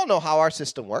 And you all know how our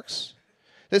system works.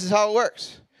 This is how it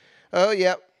works. Oh,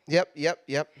 yep.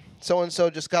 So-and-so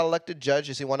just got elected judge.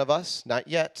 Is he one of us? Not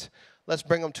yet. Let's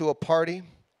bring him to a party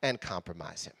and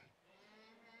compromise him.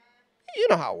 You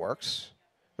know how it works,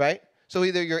 right? So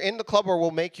either you're in the club or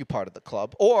we'll make you part of the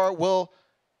club, or we'll,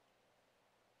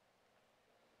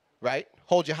 right,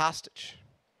 hold you hostage.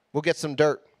 We'll get some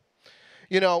dirt.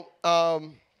 You know,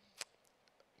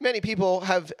 many people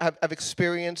have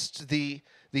experienced the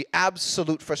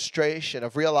absolute frustration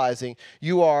of realizing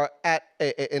you are at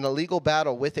in a legal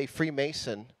battle with a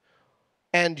Freemason,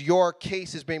 and your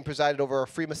case is being presided over a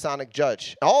Freemasonic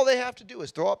judge. All they have to do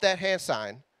is throw up that hand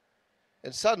sign,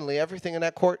 and suddenly everything in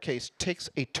that court case takes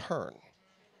a turn.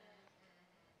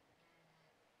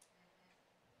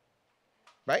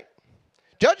 Right?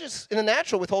 Judges in the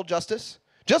natural withhold justice,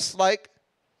 just like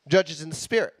judges in the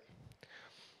spirit.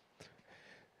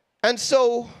 And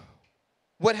so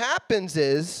what happens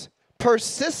is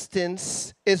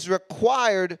persistence is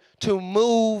required to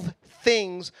move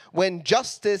things when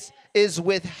justice is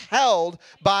withheld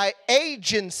by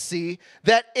agency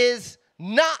that is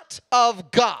not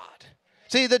of God.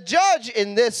 See, the judge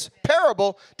in this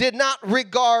parable did not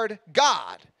regard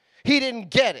God. He didn't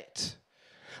get it.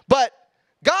 But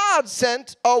God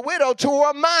sent a widow to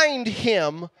remind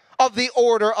him of the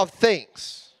order of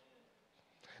things.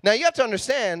 Now, you have to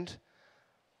understand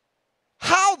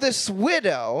how this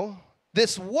widow,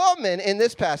 this woman in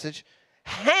this passage,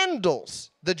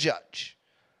 handles the judge.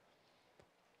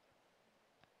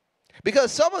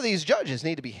 Because some of these judges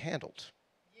need to be handled.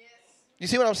 Yes. You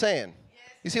see what I'm saying? Yes.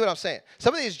 You see what I'm saying?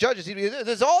 Some of these judges,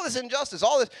 there's all this injustice,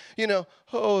 all this,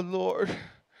 oh, Lord,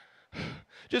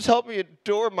 just help me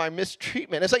endure my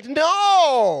mistreatment. It's like,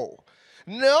 no.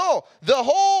 The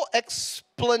whole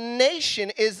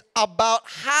explanation is about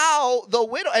how the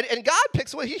widow, and God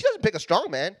picks, he doesn't pick a strong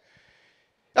man.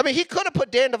 I mean, he could have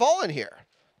put Dan Duvall in here.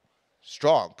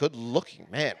 Strong, good-looking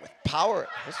man with power.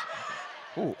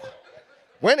 Ooh.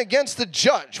 Went against the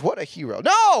judge. What a hero.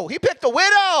 No, he picked a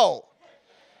widow.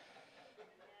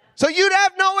 So you'd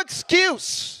have no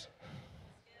excuse.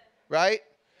 Right?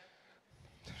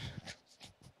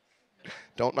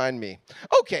 Don't mind me.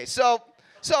 Okay, so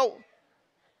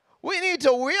we need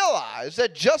to realize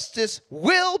that justice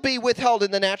will be withheld in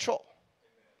the natural.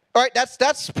 All right,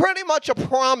 that's pretty much a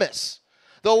promise.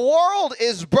 The world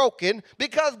is broken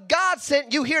because God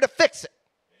sent you here to fix it.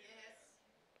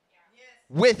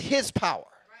 With his power.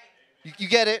 You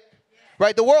get it?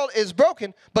 Right? The world is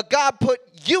broken, but God put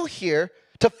you here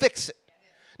to fix it.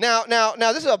 Now,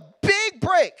 this is a big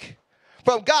break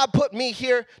from God put me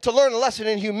here to learn a lesson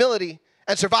in humility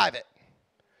and survive it.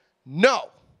 No.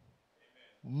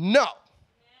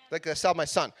 Like I tell my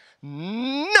son,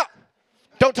 no.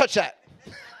 Don't touch that.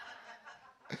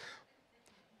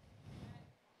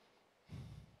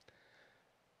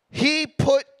 He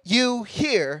put you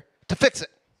here to fix it.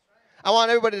 I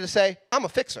want everybody to say, I'm a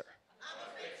fixer.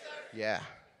 Yeah,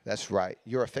 that's right.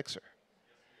 You're a fixer.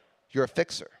 You're a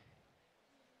fixer.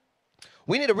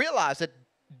 We need to realize that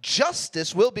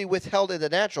justice will be withheld in the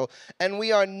natural, and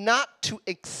we are not to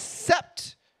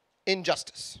accept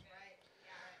injustice.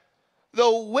 The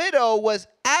widow was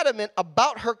adamant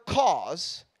about her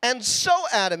cause, and so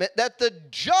adamant that the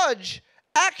judge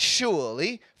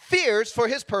actually fears for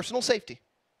his personal safety.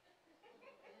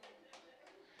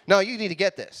 No, you need to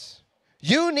get this.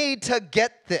 You need to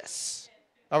get this.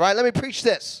 All right, let me preach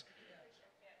this.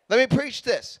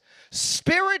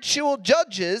 Spiritual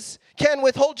judges can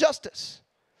withhold justice.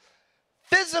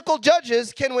 Physical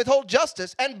judges can withhold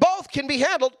justice, and both can be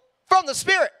handled from the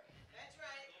Spirit. That's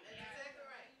right. That's exactly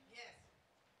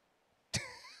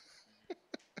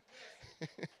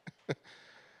right. Yes.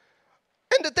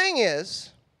 And the thing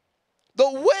is, the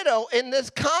widow in this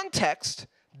context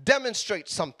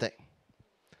demonstrates something.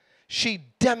 She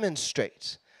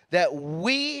demonstrates that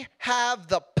we have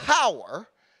the power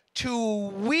to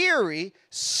weary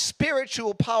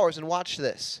spiritual powers. And watch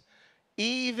this.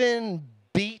 Even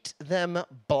beat them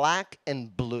black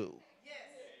and blue. Yes.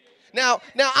 Now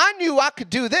I knew I could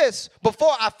do this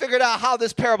before I figured out how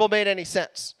this parable made any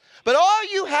sense. But all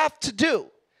you have to do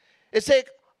is take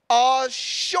a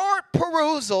short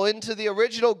perusal into the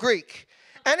original Greek,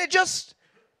 and it just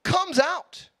comes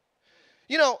out.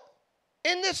 You know,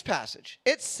 in this passage,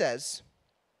 it says,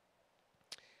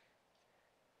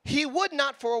 he would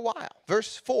not for a while.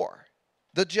 Verse 4,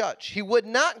 the judge. He would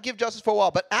not give justice for a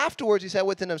while, but afterwards he said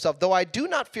within himself, though I do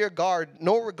not fear God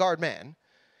nor regard man,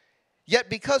 yet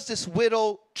because this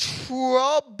widow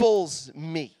troubles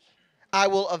me, I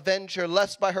will avenge her,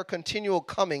 lest by her continual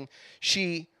coming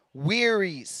she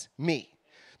wearies me.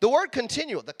 The word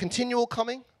continual, the continual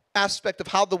coming aspect of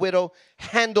how the widow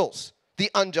handles the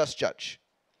unjust judge,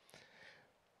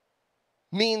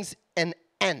 means an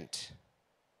end.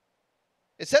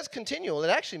 It says continual, it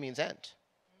actually means end.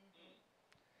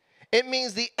 It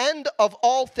means the end of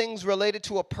all things related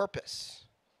to a purpose,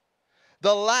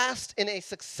 the last in a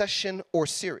succession or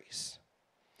series.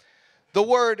 The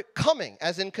word coming,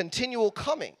 as in continual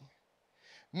coming,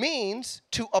 means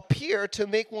to appear, to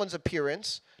make one's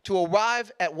appearance, to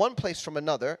arrive at one place from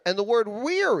another. And the word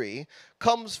weary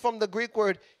comes from the Greek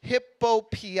word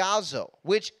hypopiazo,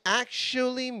 which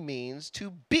actually means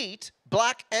to beat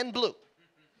black and blue.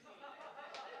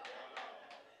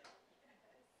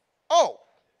 Oh,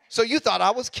 so you thought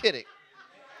I was kidding.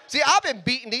 See, I've been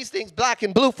beating these things black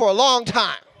and blue for a long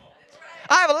time.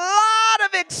 I have a lot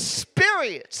of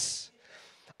experience.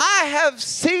 I have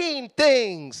seen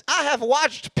things. I have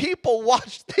watched people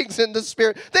watch things in the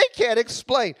Spirit they can't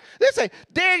explain. They say,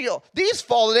 Daniel, these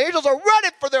fallen angels are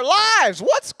running for their lives.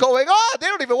 What's going on? They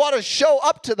don't even want to show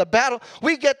up to the battle.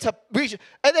 We get to reach,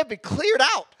 and they'd be cleared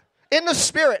out in the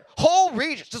Spirit. Whole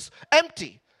regions just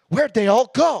empty. Where'd they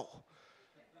all go?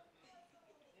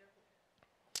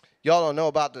 Y'all don't know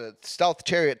about the stealth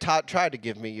chariot Todd tried to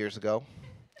give me years ago.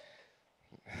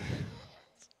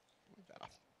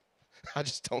 I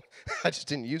just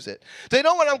didn't use it. They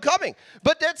know when I'm coming.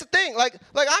 But that's the thing. Like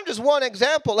I'm just one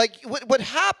example. Like what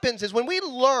happens is when we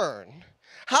learn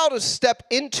how to step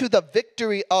into the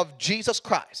victory of Jesus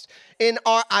Christ in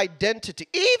our identity,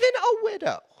 even a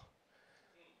widow,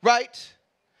 right?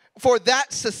 For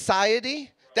that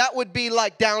society, that would be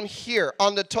like down here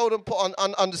on the totem pole,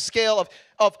 on the scale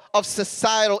of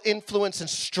societal influence and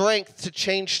strength to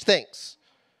change things.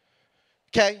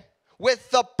 Okay?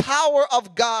 With the power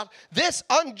of God, this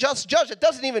unjust judge that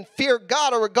doesn't even fear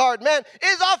God or regard man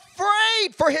is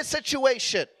afraid for his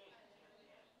situation.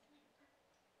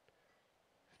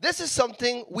 This is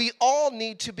something we all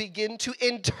need to begin to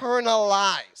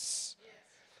internalize.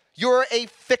 You're a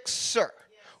fixer.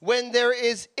 When there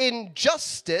is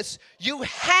injustice, you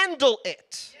handle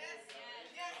it.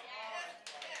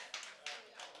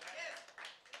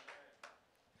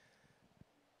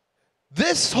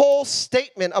 This whole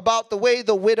statement about the way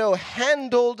the widow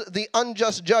handled the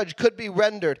unjust judge could be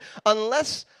rendered,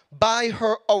 unless by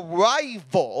her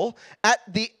arrival at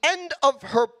the end of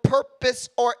her purpose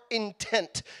or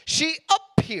intent, she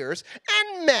appears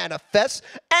and manifests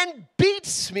and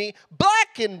beats me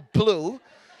black and blue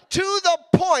to the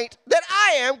point that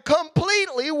I am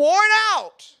completely worn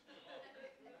out.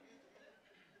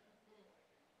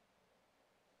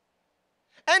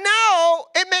 And now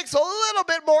it makes a little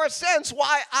bit more sense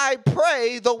why I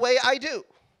pray the way I do.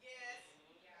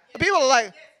 People are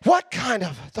like, what kind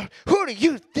of, who do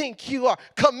you think you are?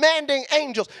 Commanding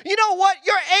angels. You know what?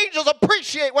 Your angels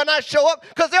appreciate when I show up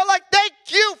because they're like, thank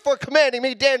you for commanding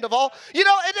me, Dan Duvall. You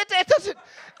know, it doesn't,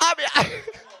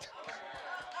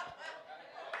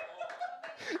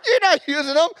 you're not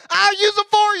using them. I'll use them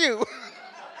for you.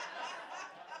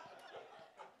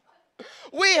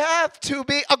 We have to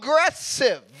be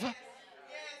aggressive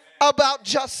about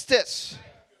justice.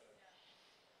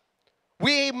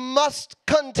 We must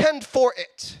contend for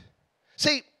it.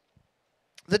 See,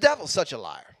 the devil's such a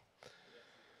liar.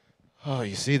 Oh,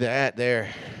 you see that there?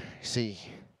 See,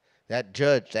 that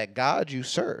judge, that God you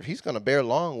serve, he's going to bear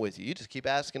long with you. You just keep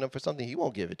asking him for something, he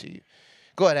won't give it to you.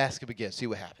 Go ahead, ask him again, see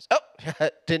what happens. Oh,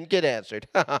 didn't get answered.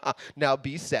 Now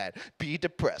be sad, be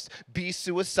depressed, be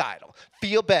suicidal,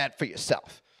 feel bad for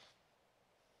yourself.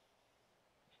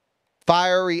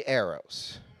 Fiery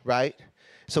arrows, right?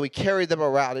 So we carry them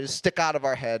around. They just stick out of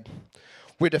our head.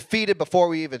 We're defeated before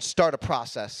we even start a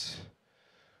process.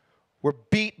 We're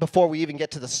beat before we even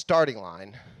get to the starting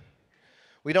line.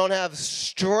 We don't have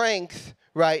strength,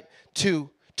 right, to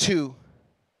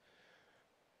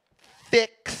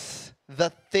fix the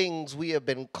things we have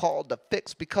been called to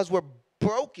fix because we're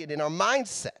broken in our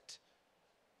mindset.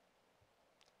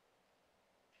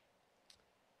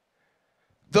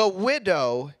 The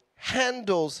widow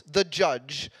handles the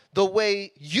judge the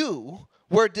way you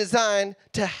were designed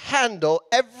to handle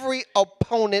every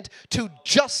opponent to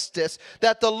justice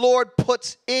that the Lord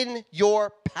puts in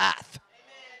your path.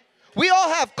 We all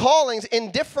have callings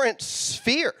in different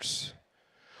spheres.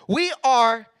 We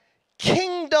are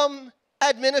kingdom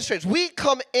administrators. We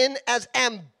come in as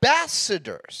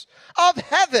ambassadors of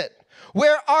heaven,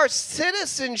 where our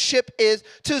citizenship is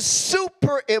to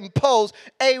superimpose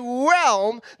a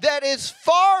realm that is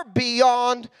far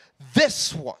beyond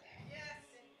this one.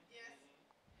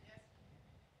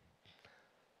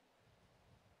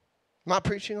 Am I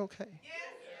preaching okay?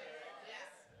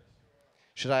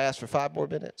 Should I ask for 5 more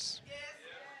minutes?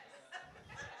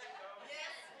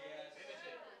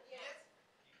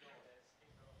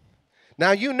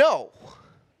 Now you know,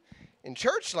 in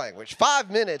church language,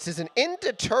 5 minutes is an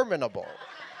indeterminable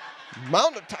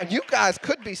amount of time. You guys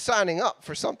could be signing up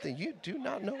for something you do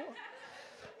not know.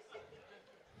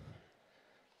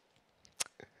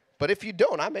 But if you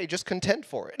don't, I may just contend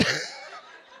for it.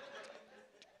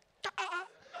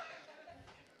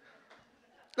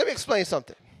 Let me explain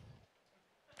something.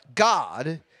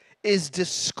 God is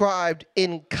described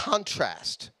in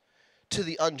contrast to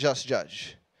the unjust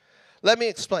judge. Let me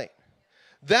explain.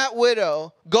 That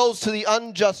widow goes to the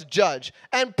unjust judge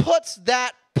and puts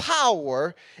that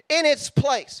power in its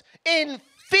place in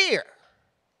fear.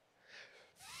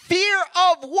 Fear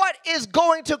of what is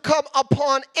going to come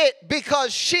upon it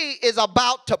because she is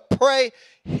about to pray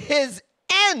his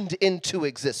end into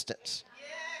existence.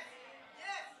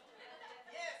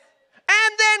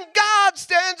 And then God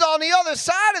stands on the other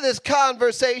side of this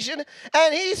conversation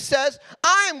and he says,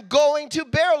 I'm going to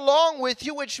bear long with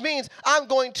you, which means I'm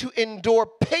going to endure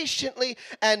patiently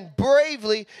and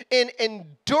bravely in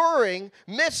enduring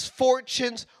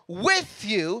misfortunes with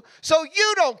you so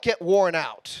you don't get worn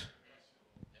out.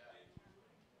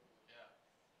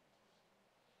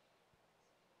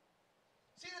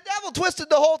 The devil twisted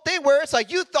the whole thing where it's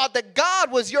like you thought that God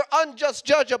was your unjust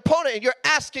judge opponent and you're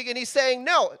asking and he's saying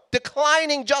no,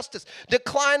 declining justice,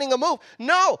 declining a move.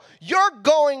 No, you're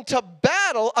going to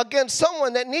battle against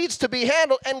someone that needs to be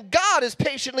handled and God is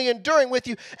patiently enduring with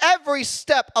you every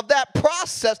step of that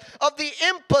process of the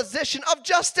imposition of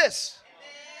justice.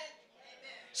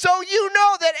 So you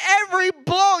know that every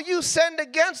blow you send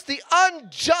against the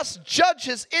unjust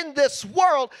judges in this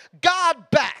world, God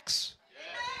backs.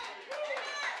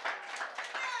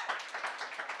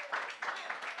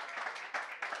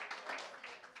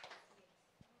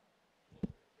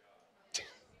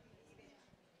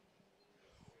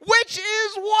 Which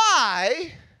is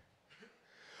why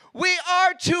we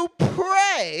are to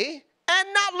pray and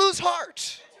not lose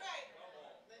heart.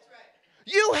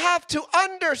 have to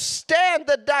understand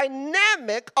the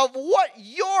dynamic of what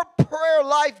your prayer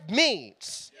life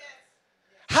means.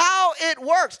 How it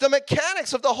works, the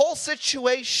mechanics of the whole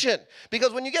situation.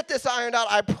 Because when you get this ironed out,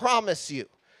 I promise you,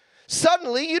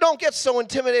 suddenly you don't get so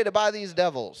intimidated by these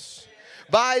devils,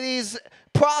 by these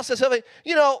processes of it.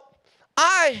 You know,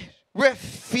 I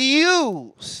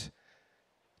refuse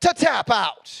to tap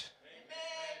out.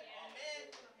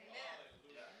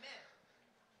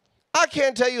 I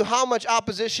can't tell you how much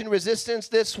opposition, resistance,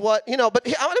 this, what, you know, but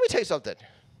let me tell you something.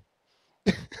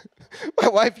 My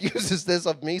wife uses this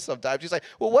of me sometimes. She's like,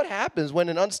 well, what happens when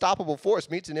an unstoppable force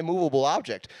meets an immovable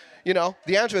object? You know,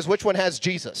 the answer is, which one has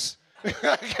Jesus?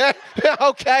 Okay,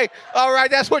 okay, all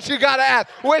right, that's what you got to ask.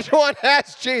 Which one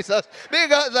has Jesus?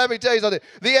 Because let me tell you something.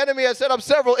 The enemy has set up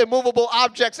several immovable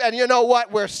objects, and you know what?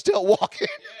 We're still walking.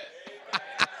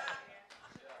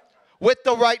 With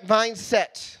the right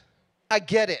mindset. I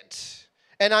get it.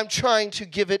 And I'm trying to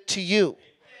give it to you.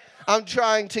 I'm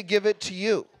trying to give it to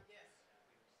you.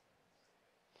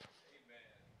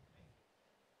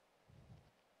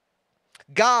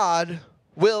 God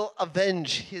will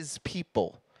avenge his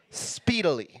people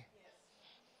speedily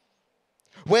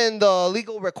when the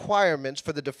legal requirements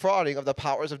for the defrauding of the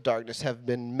powers of darkness have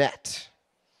been met.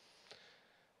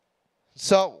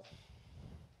 So,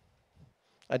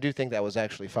 I do think that was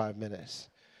actually 5 minutes.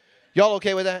 Y'all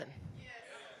okay with that? Yes.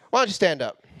 Why don't you stand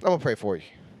up? I'm going to pray for you.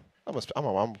 I'm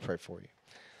going to pray for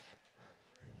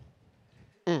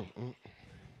you.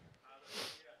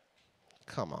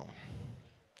 Come on.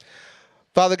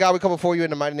 Father God, we come before you in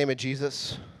the mighty name of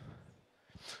Jesus.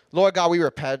 Lord God, we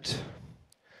repent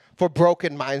for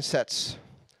broken mindsets.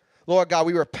 Lord God,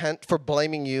 we repent for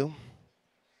blaming you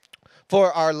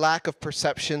for our lack of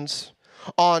perceptions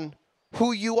on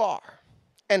who you are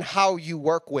and how you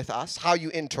work with us, how you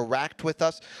interact with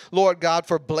us. Lord God,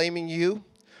 for blaming you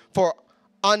for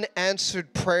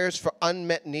unanswered prayers, for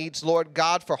unmet needs. Lord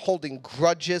God, for holding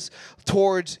grudges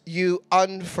towards you,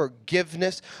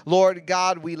 unforgiveness. Lord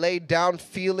God, we lay down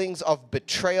feelings of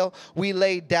betrayal. We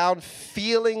lay down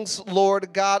feelings,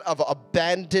 Lord God, of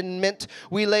abandonment.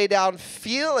 We lay down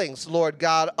feelings, Lord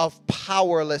God, of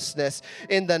powerlessness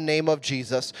in the name of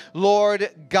Jesus. Lord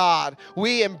God,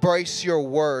 we embrace your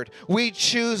word. We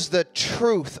choose the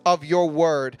truth of your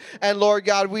word. And Lord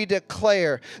God, we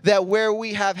declare that where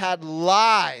we have had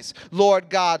lies, Lord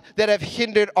God, that have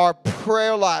hindered our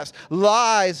prayer lives,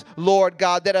 lies, Lord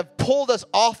God, that have pulled us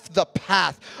off the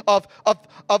path of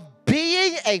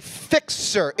being a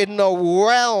fixer in the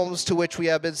realms to which we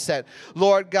have been sent.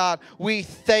 Lord God, we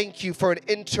thank you for an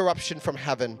interruption from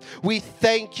heaven. We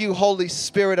thank you, Holy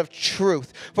Spirit of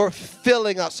truth, for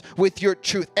filling us with your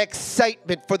truth,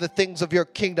 excitement for the things of your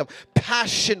kingdom,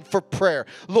 passion for prayer,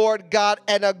 Lord God,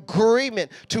 an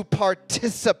agreement to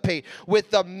participate with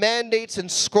the mandates and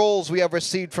scrolls we have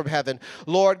received from heaven.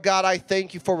 Lord God, I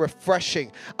thank you for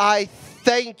refreshing. I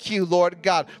thank you, Lord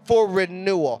God, for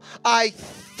renewal. I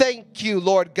thank you,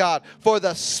 Lord God, for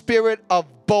the spirit of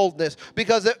boldness,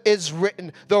 because it is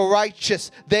written, the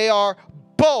righteous, they are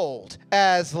bold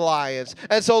as lions.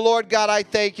 And so, Lord God, I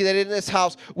thank you that in this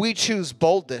house we choose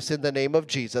boldness in the name of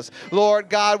Jesus. Lord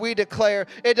God, we declare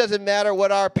it doesn't matter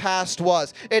what our past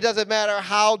was. It doesn't matter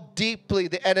how deeply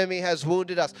the enemy has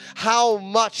wounded us, how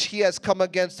much he has come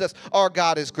against us. Our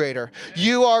God is greater.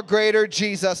 You are greater,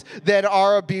 Jesus, than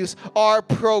our abuse, our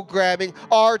programming,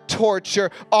 our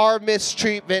torture, our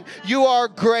mistreatment. You are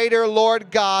greater, Lord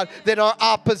God, than our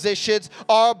oppositions,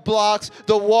 our blocks,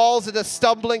 the walls and the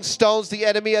stumbling stones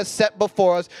the enemy has set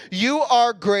before us. You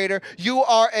are greater, you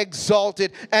are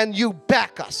exalted, and you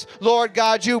back us. Lord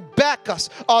God, you back us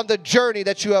on the journey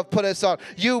that you have put us on.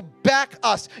 You back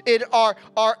us in our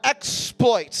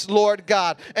exploits, Lord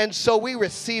God. And so we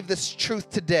receive this truth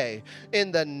today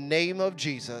in the name of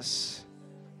Jesus.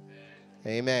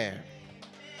 Amen.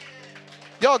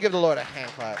 Y'all give the Lord a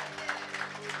hand clap.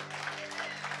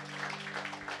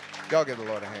 Y'all give the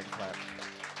Lord a hand clap.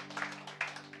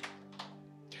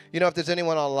 You know, if there's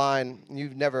anyone online,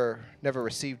 you've never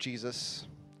received Jesus,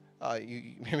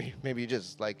 maybe you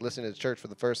just like listen to the church for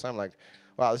the first time, like,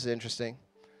 wow, this is interesting.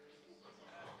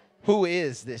 Who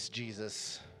is this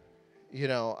Jesus? You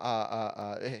know,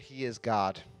 he is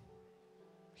God.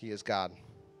 He is God.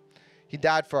 He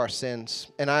died for our sins,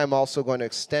 and I am also going to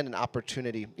extend an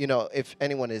opportunity. You know, if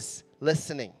anyone is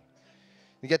listening,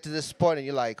 you get to this point and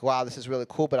you're like, wow, this is really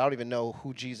cool, but I don't even know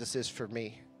who Jesus is for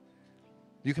me.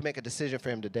 You can make a decision for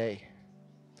him today.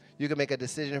 You can make a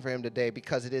decision for him today,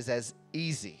 because it is as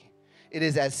easy, it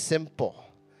is as simple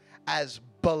as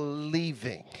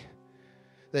believing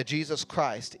that Jesus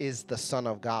Christ is the Son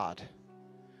of God,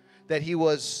 that he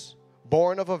was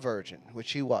born of a virgin,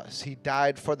 which he was. He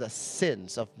died for the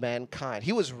sins of mankind.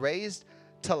 He was raised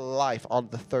to life on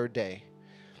the third day.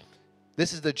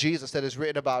 This is the Jesus that is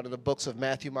written about in the books of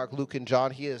Matthew, Mark, Luke, and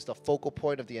John. He is the focal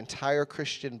point of the entire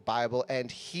Christian Bible, and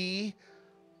he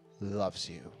loves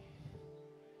you.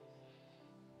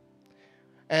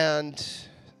 And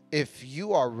if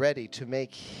you are ready to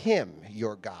make him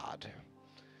your God,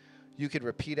 you can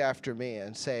repeat after me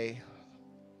and say,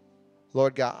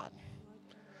 Lord God,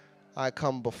 I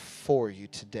come before you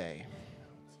today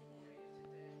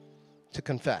to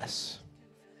confess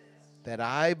that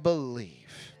I believe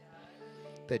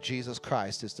that Jesus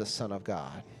Christ is the Son of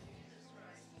God.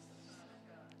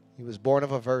 He was born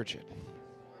of a virgin.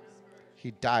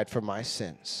 He died for my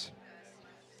sins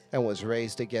and was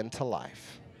raised again to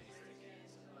life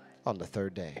on the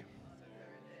third day.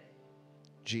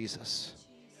 Jesus,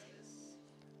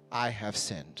 I have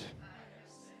sinned,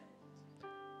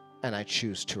 and I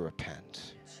choose to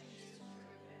repent,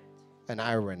 and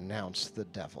I renounce the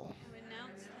devil.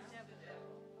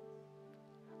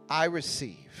 I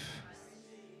receive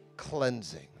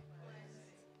cleansing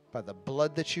by the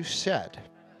blood that you shed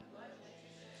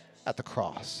at the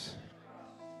cross.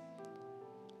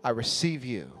 I receive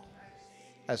you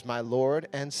as my Lord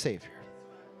and Savior.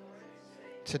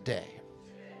 Today,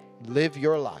 live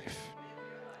your life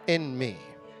in me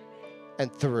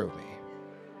and through me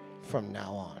from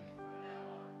now on.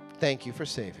 Thank you for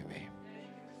saving me.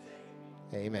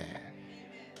 Amen.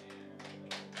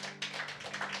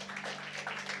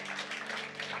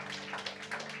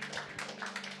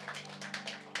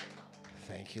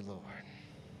 Thank you, Lord.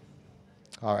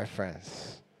 All right,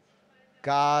 friends.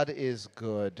 God is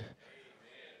good.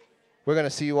 We're going to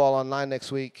see you all online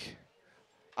next week.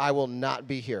 I will not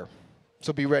be here,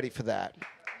 so be ready for that.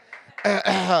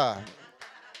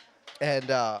 And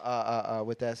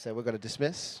with that said, we're going to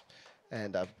dismiss.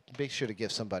 And make sure to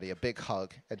give somebody a big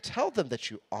hug and tell them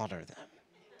that you honor them.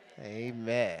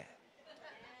 Amen.